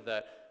idea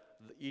that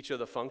each of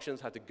the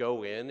functions had to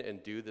go in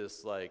and do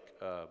this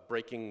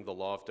breaking the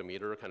law of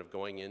Demeter, kind of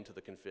going into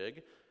the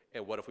config.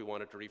 And what if we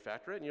wanted to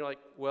refactor it? And you're like,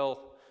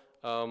 well,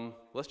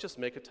 let's just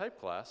make a type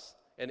class.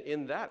 And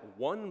in that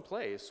one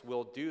place,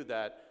 we'll do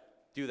that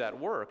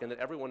work, and then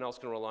everyone else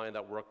can rely on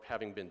that work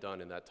having been done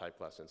in that type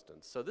class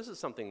instance. So this is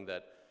something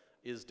that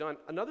is done.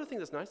 Another thing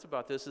that's nice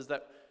about this is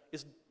that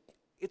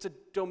it's a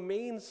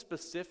domain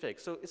specific.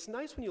 So it's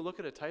nice when you look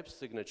at a type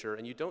signature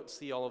and you don't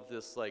see all of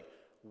this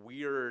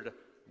weird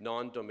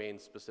non-domain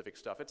specific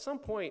stuff. At some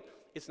point,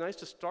 it's nice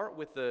to start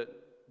with the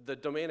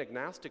domain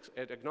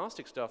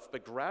agnostic stuff,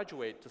 but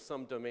graduate to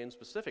some domain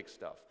specific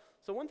stuff.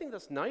 So one thing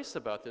that's nice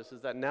about this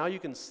is that now you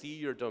can see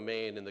your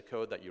domain in the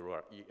code that you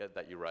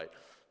write.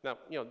 Now,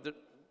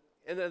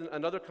 and then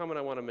another comment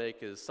I want to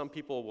make is some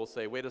people will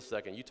say, wait a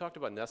second, you talked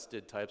about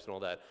nested types and all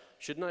that.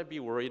 Shouldn't I be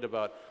worried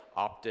about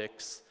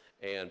optics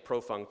and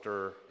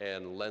profunctor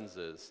and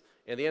lenses?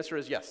 And the answer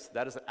is yes,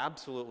 that is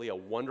absolutely a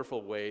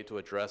wonderful way to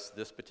address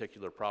this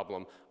particular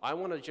problem. I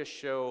want to just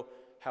show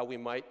how we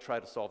might try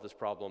to solve this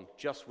problem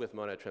just with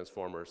monad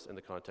transformers in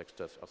the context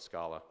of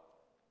Scala.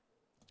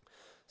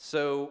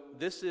 So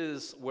this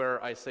is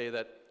where I say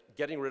that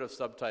getting rid of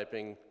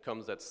subtyping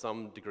comes at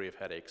some degree of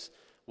headaches.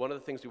 One of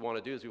the things we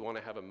want to do is we want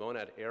to have a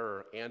monad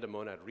error and a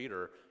monad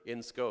reader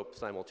in scope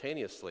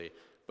simultaneously,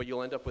 but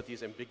you'll end up with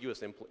these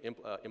ambiguous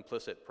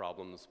implicit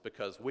problems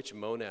because which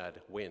monad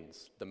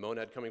wins? The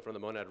monad coming from the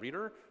monad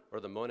reader or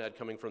the monad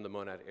coming from the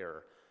monad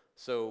error?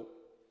 So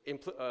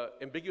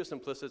ambiguous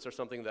implicits are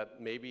something that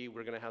maybe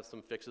we're going to have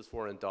some fixes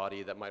for in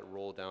Dotty that might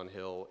roll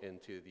downhill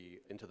into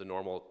the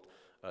normal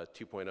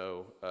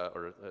 2.0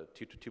 or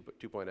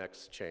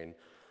 2.x chain,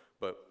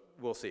 but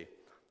we'll see.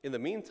 In the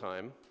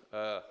meantime,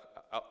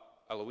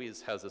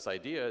 Alois has this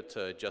idea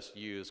to just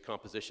use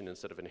composition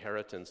instead of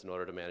inheritance in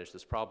order to manage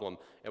this problem,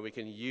 and we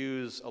can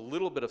use a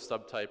little bit of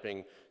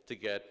subtyping to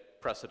get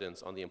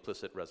precedence on the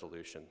implicit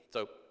resolution.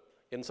 So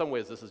in some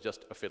ways, this is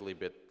just a fiddly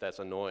bit that's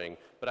annoying,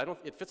 but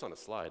it fits on a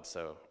slide,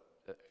 so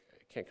I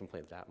can't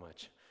complain that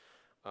much.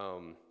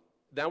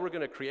 Now we're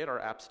going to create our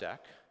app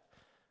stack,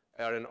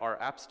 and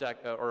our app stack,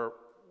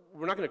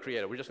 we're not going to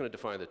create it, we're just going to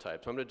define the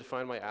type. So I'm going to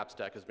define my app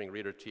stack as being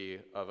reader T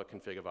of a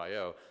config of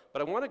IO.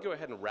 But I want to go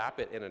ahead and wrap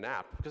it in an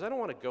app because I don't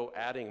want to go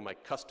adding my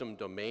custom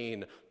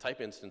domain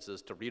type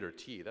instances to reader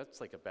T.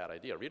 That's like a bad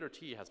idea. Reader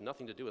T has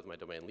nothing to do with my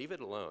domain. Leave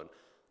it alone.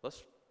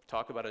 Let's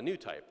talk about a new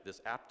type, this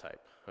app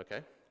type,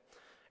 okay?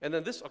 And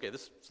then this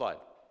slide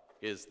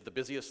is the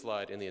busiest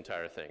slide in the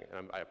entire thing.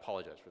 And I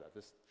apologize for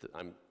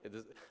that.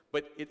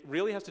 But it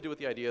really has to do with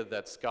the idea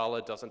that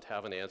Scala doesn't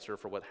have an answer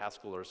for what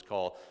Haskellers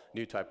call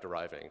new type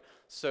deriving.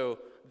 So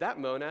that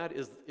monad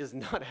is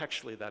not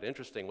actually that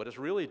interesting. What it's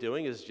really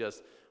doing is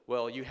just,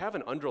 well, you have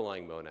an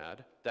underlying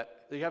monad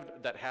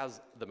that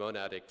has the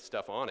monadic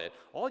stuff on it.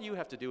 All you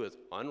have to do is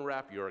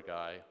unwrap your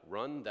guy,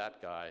 run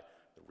that guy,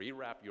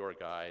 rewrap your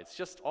guy. It's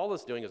just, all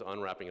it's doing is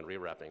unwrapping and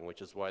rewrapping,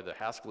 which is why the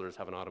Haskellers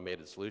have an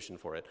automated solution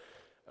for it.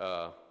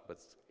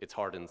 But it's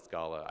hard in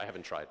Scala. I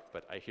haven't tried,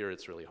 but I hear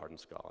it's really hard in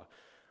Scala.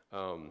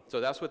 So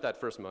that's what that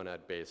first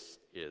monad base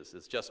is.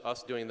 It's just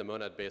us doing the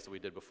monad base that we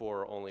did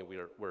before, only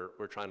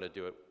we're trying to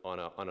do it on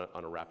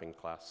a wrapping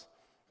class.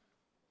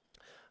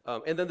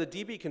 And then the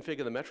DB config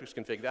and the metrics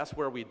config, that's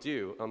where we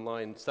do, on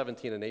line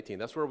 17 and 18,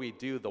 that's where we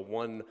do the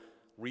one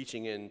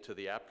reaching into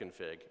the app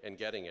config and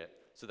getting it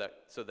so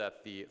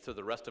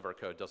the rest of our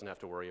code doesn't have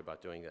to worry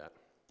about doing that.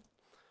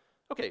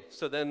 Okay,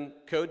 so then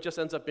code just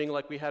ends up being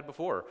like we had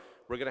before.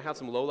 We're going to have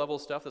some low-level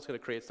stuff that's going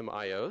to create some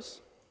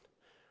IOs.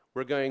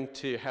 We're going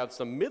to have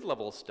some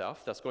mid-level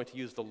stuff that's going to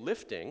use the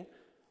lifting,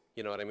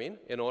 you know what I mean,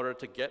 in order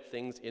to get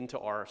things into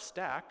our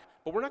stack.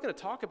 But we're not going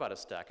to talk about a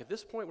stack. At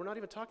this point, we're not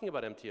even talking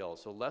about MTL,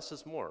 so less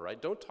is more, right?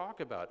 Don't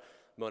talk about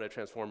monad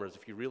transformers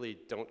if you really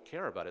don't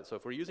care about it. So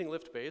if we're using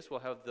lift base, we'll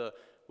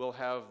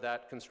have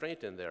that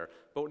constraint in there.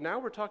 But now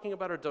we're talking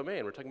about our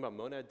domain. We're talking about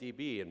monad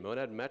DB and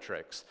monad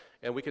metrics,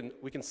 and we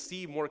can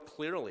see more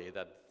clearly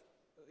that.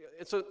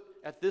 And so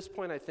at this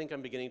point, I think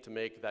I'm beginning to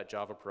make that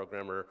Java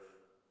programmer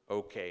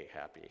okay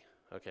happy.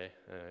 Okay,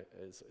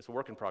 it's a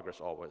work in progress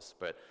always,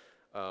 but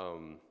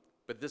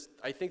this,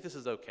 I think this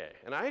is okay.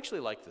 And I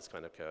actually like this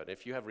kind of code.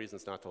 If you have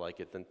reasons not to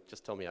like it, then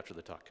just tell me after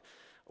the talk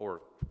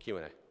or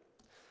Q&A.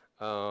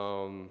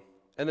 And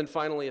then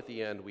finally, at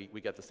the end, we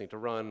get this thing to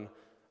run,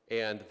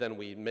 and then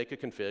we make a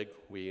config,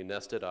 we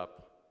nest it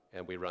up,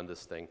 and we run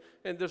this thing.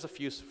 And there's a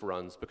few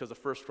runs, because the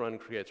first run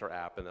creates our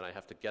app, and then I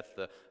have to get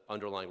the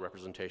underlying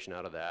representation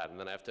out of that, and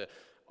then I have to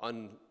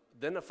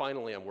then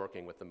finally I'm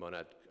working with the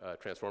monad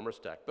transformer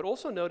stack. But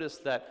also notice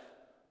that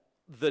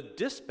the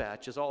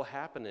dispatch is all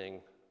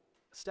happening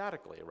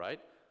statically, right?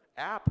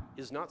 App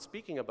is not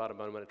speaking about a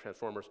monad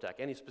transformer stack,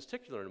 any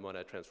particular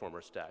monad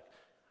transformer stack.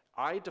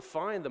 I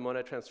define the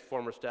monad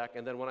transformer stack,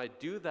 and then when I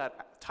do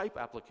that type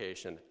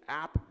application,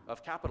 app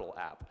of capital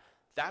app,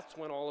 that's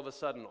when all of a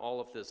sudden all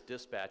of this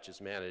dispatch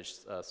is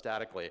managed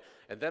statically,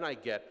 and then I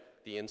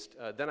get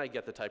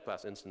the type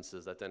class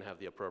instances that then have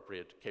the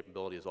appropriate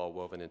capabilities all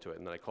woven into it,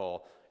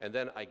 and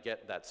then I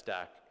get that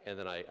stack, and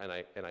then I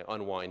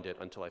unwind it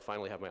until I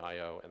finally have my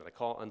I/O, and then I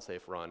call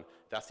unsafe run.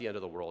 That's the end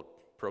of the world.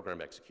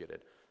 Program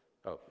executed.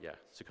 Oh yeah,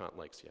 Sukant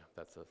likes, yeah.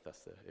 That's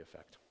the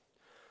effect.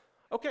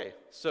 Okay,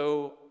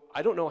 so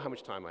I don't know how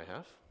much time I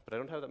have, but I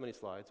don't have that many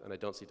slides, and I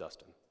don't see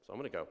Dustin, so I'm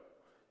going to go.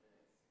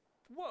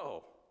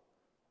 Whoa!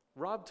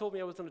 Rob told me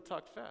I was going to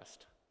talk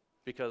fast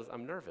because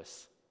I'm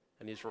nervous,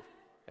 and he's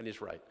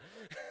right.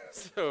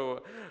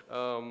 So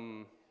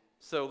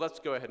let's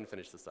go ahead and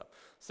finish this up.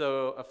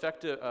 So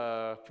effective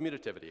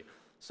commutativity.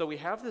 So we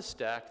have this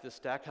stack. This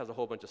stack has a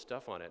whole bunch of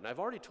stuff on it, and I've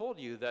already told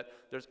you that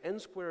there's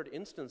n²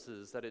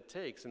 instances that it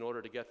takes in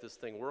order to get this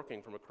thing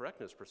working from a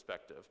correctness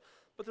perspective.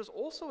 But there's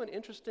also an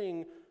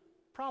interesting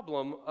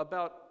problem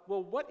about,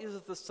 well, what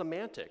is the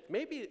semantic?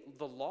 Maybe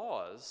the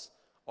laws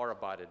are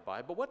abided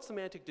by, but what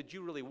semantic did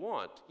you really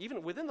want?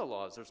 Even within the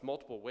laws, there's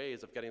multiple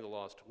ways of getting the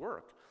laws to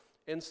work.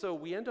 And so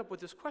we end up with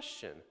this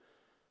question.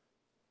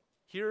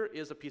 Here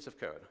is a piece of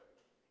code.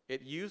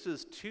 It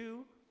uses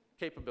two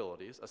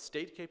capabilities, a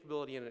state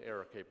capability and an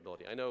error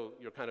capability. I know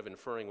you're kind of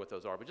inferring what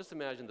those are, but just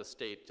imagine the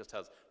state just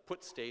has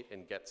put state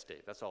and get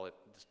state. That's all it,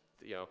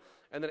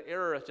 and then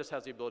error just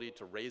has the ability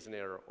to raise an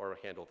error or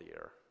handle the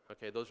error.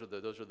 Okay, those are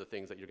the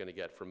things that you're going to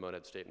get from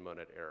monad state and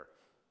monad error.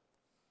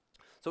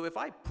 So if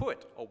I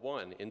put a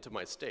 1 into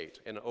my state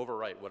and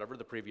overwrite whatever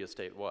the previous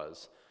state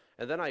was,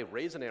 and then I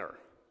raise an error,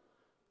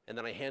 and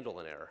then I handle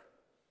an error,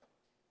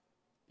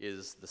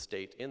 is the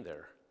state in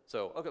there?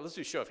 So, okay, let's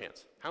do show of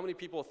hands. How many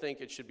people think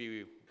it should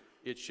be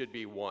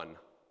 1?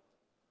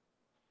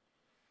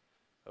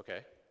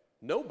 Okay,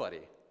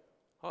 nobody.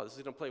 Oh, this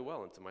is going to play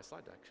well into my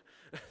slide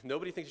deck.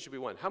 Nobody thinks it should be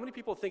 1. How many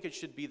people think it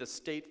should be the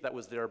state that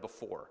was there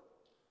before?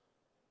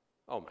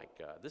 Oh my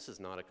God, this is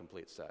not a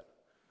complete set.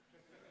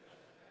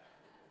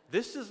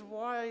 This is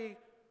why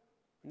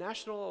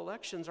national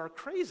elections are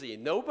crazy.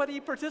 Nobody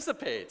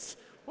participates.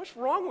 What's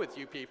wrong with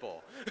you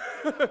people?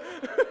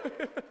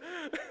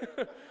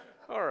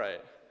 All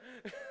right.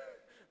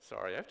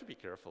 Sorry, I have to be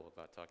careful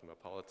about talking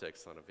about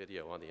politics on a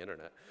video on the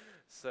internet.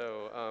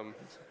 So,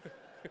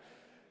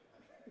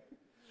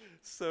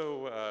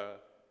 so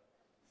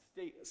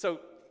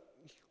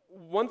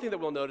one thing that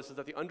we'll notice is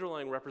that the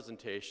underlying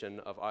representation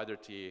of either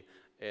T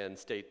and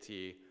state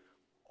T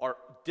are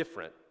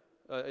different.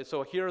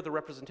 So here are the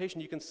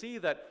representation. You can see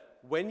that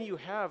when you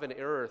have an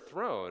error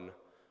thrown,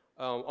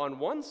 on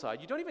one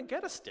side, you don't even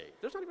get a state.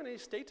 There's not even any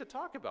state to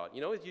talk about.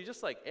 You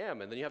just like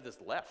M, and then you have this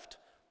left.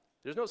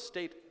 There's no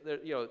state,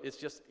 it's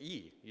just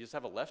E. You just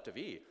have a left of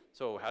E.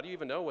 So how do you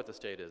even know what the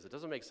state is? It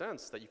doesn't make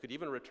sense that you could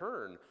even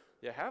return,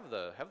 have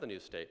the new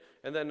state.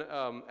 And then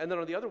on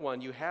the other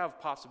one, you have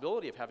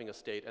possibility of having a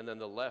state, and then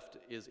the left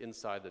is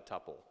inside the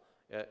tuple.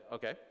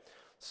 Okay?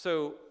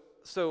 So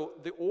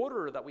the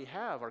order that we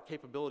have our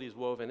capabilities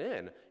woven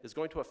in is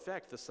going to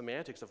affect the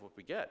semantics of what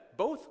we get.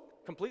 Both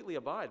completely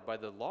abide by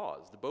the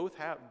laws.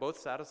 Both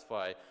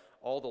satisfy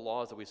all the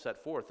laws that we set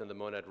forth in the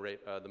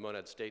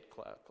monad state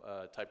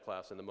type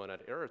class and the monad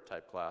error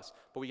type class,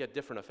 but we get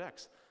different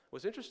effects.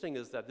 What's interesting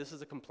is that this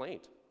is a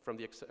complaint from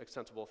the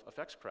extensible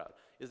effects crowd,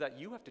 is that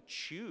you have to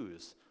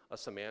choose a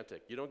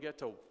semantic. You don't get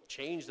to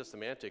change the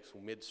semantics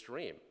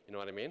midstream, you know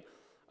what I mean?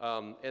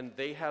 And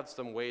they have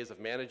some ways of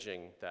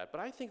managing that,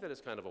 but I think that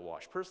it's kind of a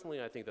wash. Personally,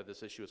 I think that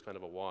this issue is kind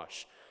of a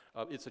wash.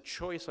 It's a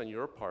choice on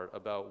your part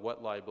about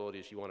what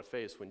liabilities you want to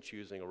face when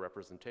choosing a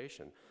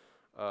representation.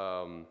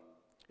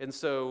 And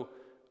so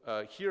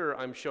here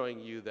I'm showing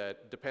you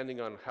that depending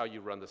on how you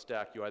run the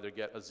stack, you either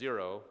get a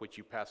 0, which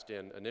you passed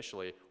in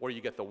initially, or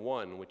you get the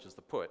 1, which is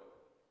the put.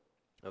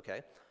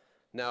 Okay?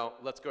 Now,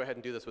 let's go ahead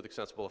and do this with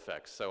extensible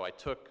effects. So I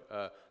took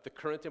the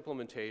current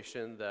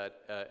implementation that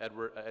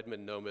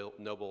Edmund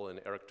Noble and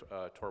Eric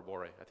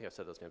Torbore, I think I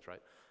said those names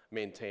right,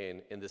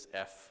 maintain in this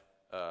F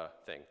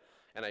thing.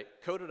 And I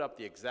coded up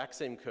the exact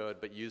same code,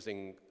 but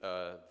using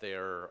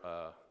their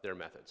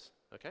methods,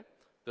 okay?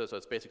 So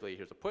it's basically,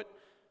 here's a put,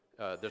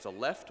 there's a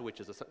left, which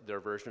is their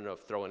version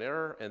of throw an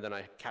error, and then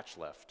I catch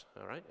left,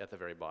 all right, at the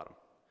very bottom.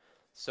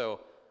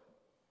 So,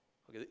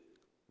 okay,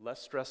 less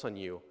stress on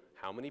you.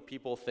 How many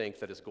people think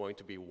that it's going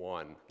to be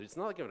 1? It's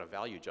not like giving a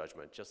value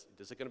judgment, just,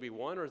 is it going to be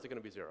 1 or is it going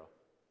to be 0?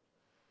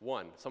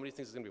 1, somebody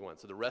thinks it's going to be 1.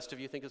 So the rest of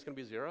you think it's going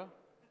to be 0?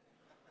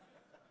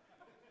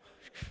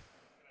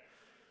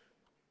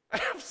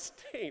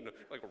 Abstain,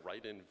 like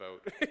write in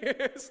vote.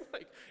 It's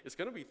like, it's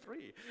going to be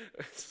 3.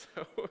 So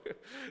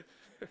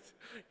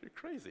you're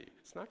crazy.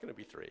 It's not going to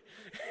be 3.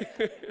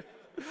 It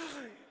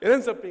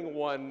ends up being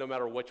 1 no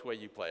matter which way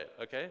you play it,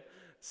 okay?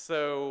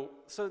 So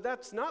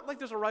that's not like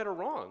there's a right or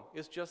wrong.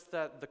 It's just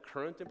that the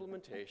current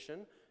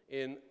implementation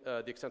in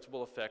the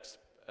extensible effects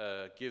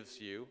gives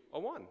you a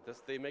 1.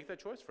 They make that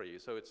choice for you.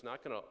 So it's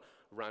not going to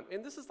run.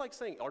 And this is like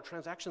saying, are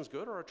transactions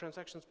good or are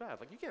transactions bad?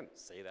 Like you can't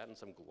say that in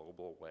some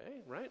global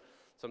way, right?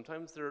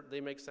 Sometimes they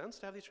make sense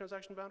to have these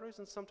transaction boundaries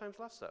and sometimes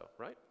less so,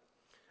 right?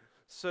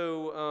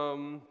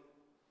 So,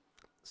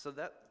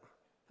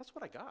 that's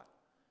what I got.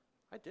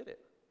 I did it.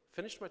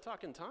 Finished my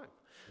talk in time.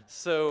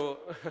 So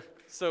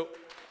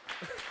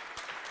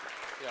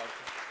yeah.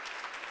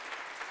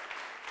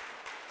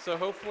 So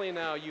hopefully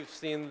now you've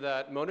seen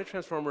that monad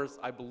transformers,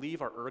 I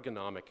believe, are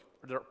ergonomic.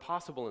 They're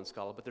possible in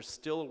Scala, but there's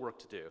still work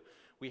to do.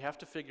 We have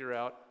to figure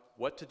out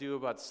what to do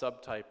about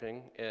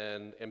subtyping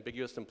and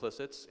ambiguous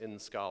implicits in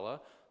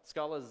Scala.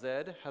 Scala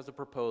Z has a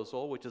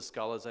proposal, which is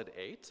Scala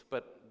Z8,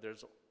 but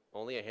there's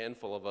only a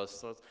handful of us.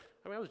 So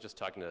I was just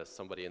talking to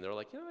somebody, and they're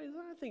like,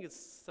 I think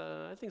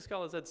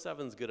Scala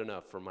Z7 is good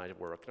enough for my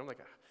work. And I'm like,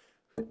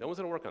 no one's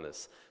going to work on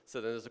this.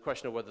 So then there's a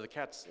question of whether the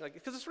cat's,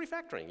 because it's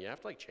refactoring. You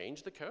have to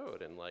change the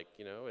code, and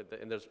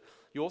and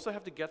you also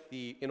have to get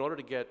in order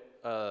to get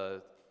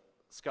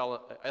Scala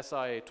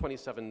SI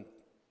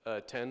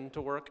 2710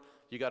 to work,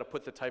 you got to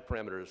put the type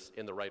parameters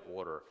in the right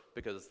order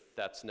because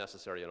that's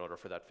necessary in order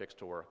for that fix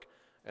to work.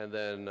 And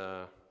then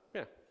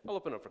Yeah, I'll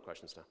open up for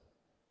questions now.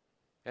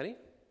 Any?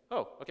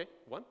 Oh, okay,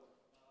 one?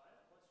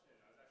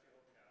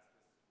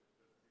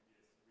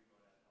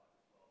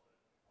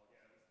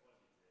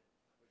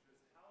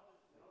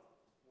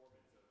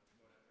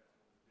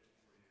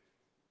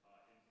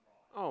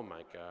 Oh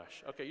my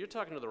gosh. Okay, you're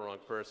talking to the wrong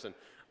person.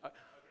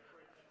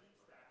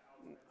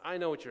 I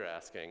know what you're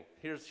asking.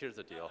 Here's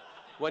the deal.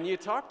 When you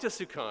talk to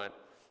Sukant,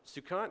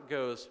 Sukant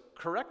goes,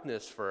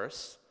 correctness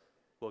first.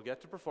 We'll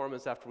get to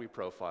performance after we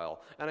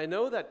profile. And I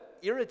know that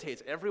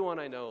irritates everyone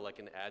I know, like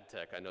in ad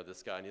tech. I know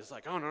this guy, and he's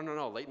like, oh,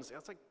 no, latency. I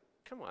was like,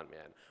 come on,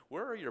 man.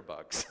 Where are your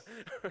bugs?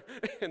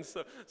 And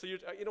so you're,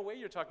 in a way,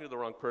 you're talking to the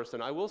wrong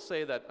person. I will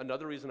say that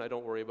another reason I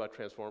don't worry about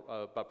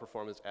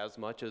performance as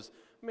much is,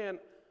 man,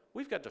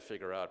 we've got to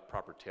figure out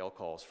proper tail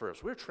calls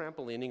first. We're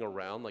trampolining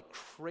around like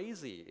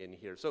crazy in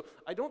here. So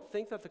I don't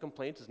think that the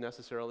complaint is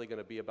necessarily going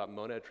to be about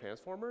monad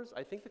transformers.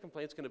 I think the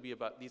complaint's going to be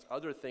about these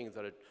other things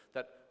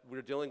that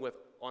we're dealing with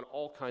on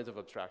all kinds of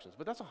abstractions.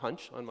 But that's a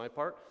hunch on my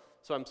part.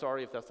 So I'm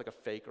sorry if that's like a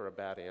fake or a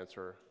bad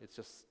answer. It's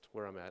just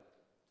where I'm at.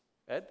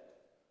 Ed?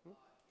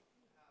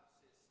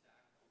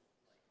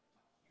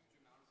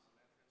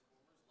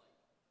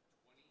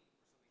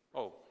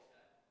 Oh.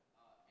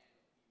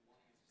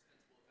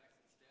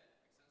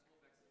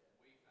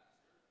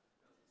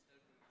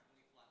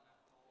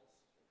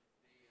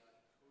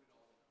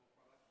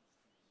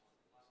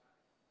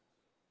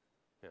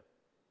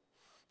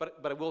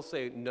 But I will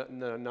say, not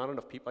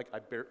enough people, like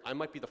I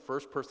might be the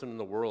first person in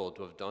the world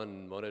to have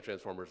done monad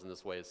transformers in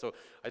this way. So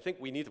I think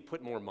we need to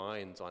put more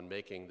minds on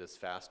making this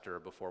faster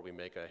before we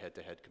make a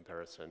head-to-head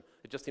comparison.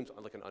 It just seems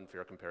like an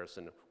unfair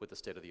comparison with the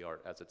state of the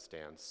art as it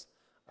stands.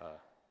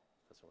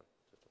 That's one.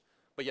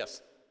 But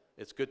yes,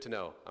 it's good to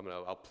know.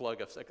 I'll plug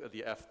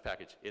the F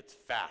package. It's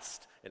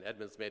fast, and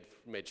Edmund's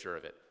made sure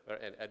of it,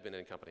 and Edmund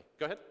and company.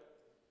 Go ahead.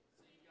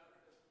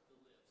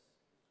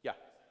 Yeah.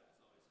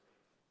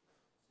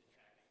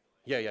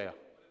 Yeah.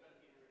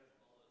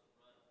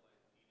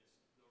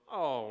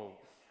 Oh,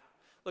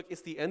 look,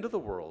 it's the end of the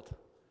world.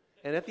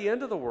 And at the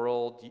end of the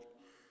world,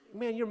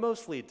 man, you're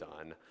mostly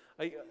done.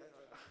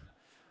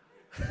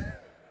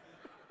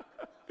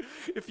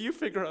 If you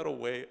figure out a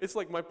way, it's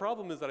like my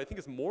problem is that I think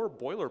it's more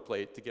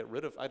boilerplate to get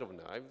rid of, I don't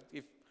know.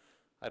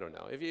 I don't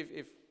know. Yeah,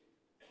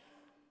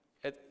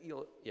 I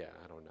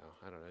don't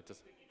know. It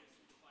just.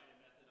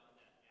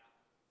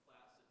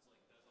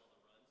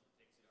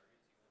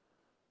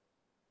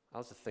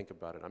 I'll have to think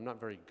about it. I'm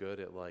not very good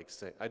at like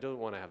saying, I don't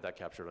want to have that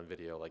captured on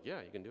video, like, yeah,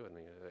 you can do it.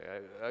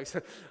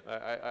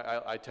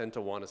 I tend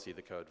to want to see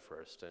the code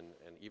first, and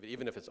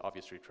even if it's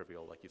obviously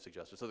trivial, like you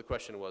suggested. So the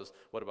question was,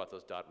 what about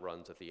those dot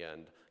runs at the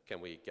end?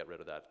 Can we get rid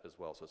of that as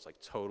well? So it's like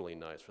totally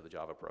nice for the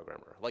Java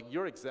programmer. Like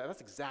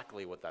that's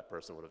exactly what that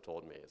person would have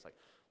told me. It's like,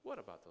 what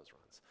about those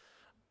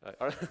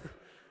runs?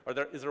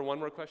 Is there one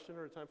more question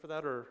or time for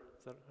that, or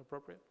is that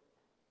appropriate?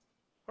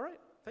 All right,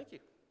 thank you.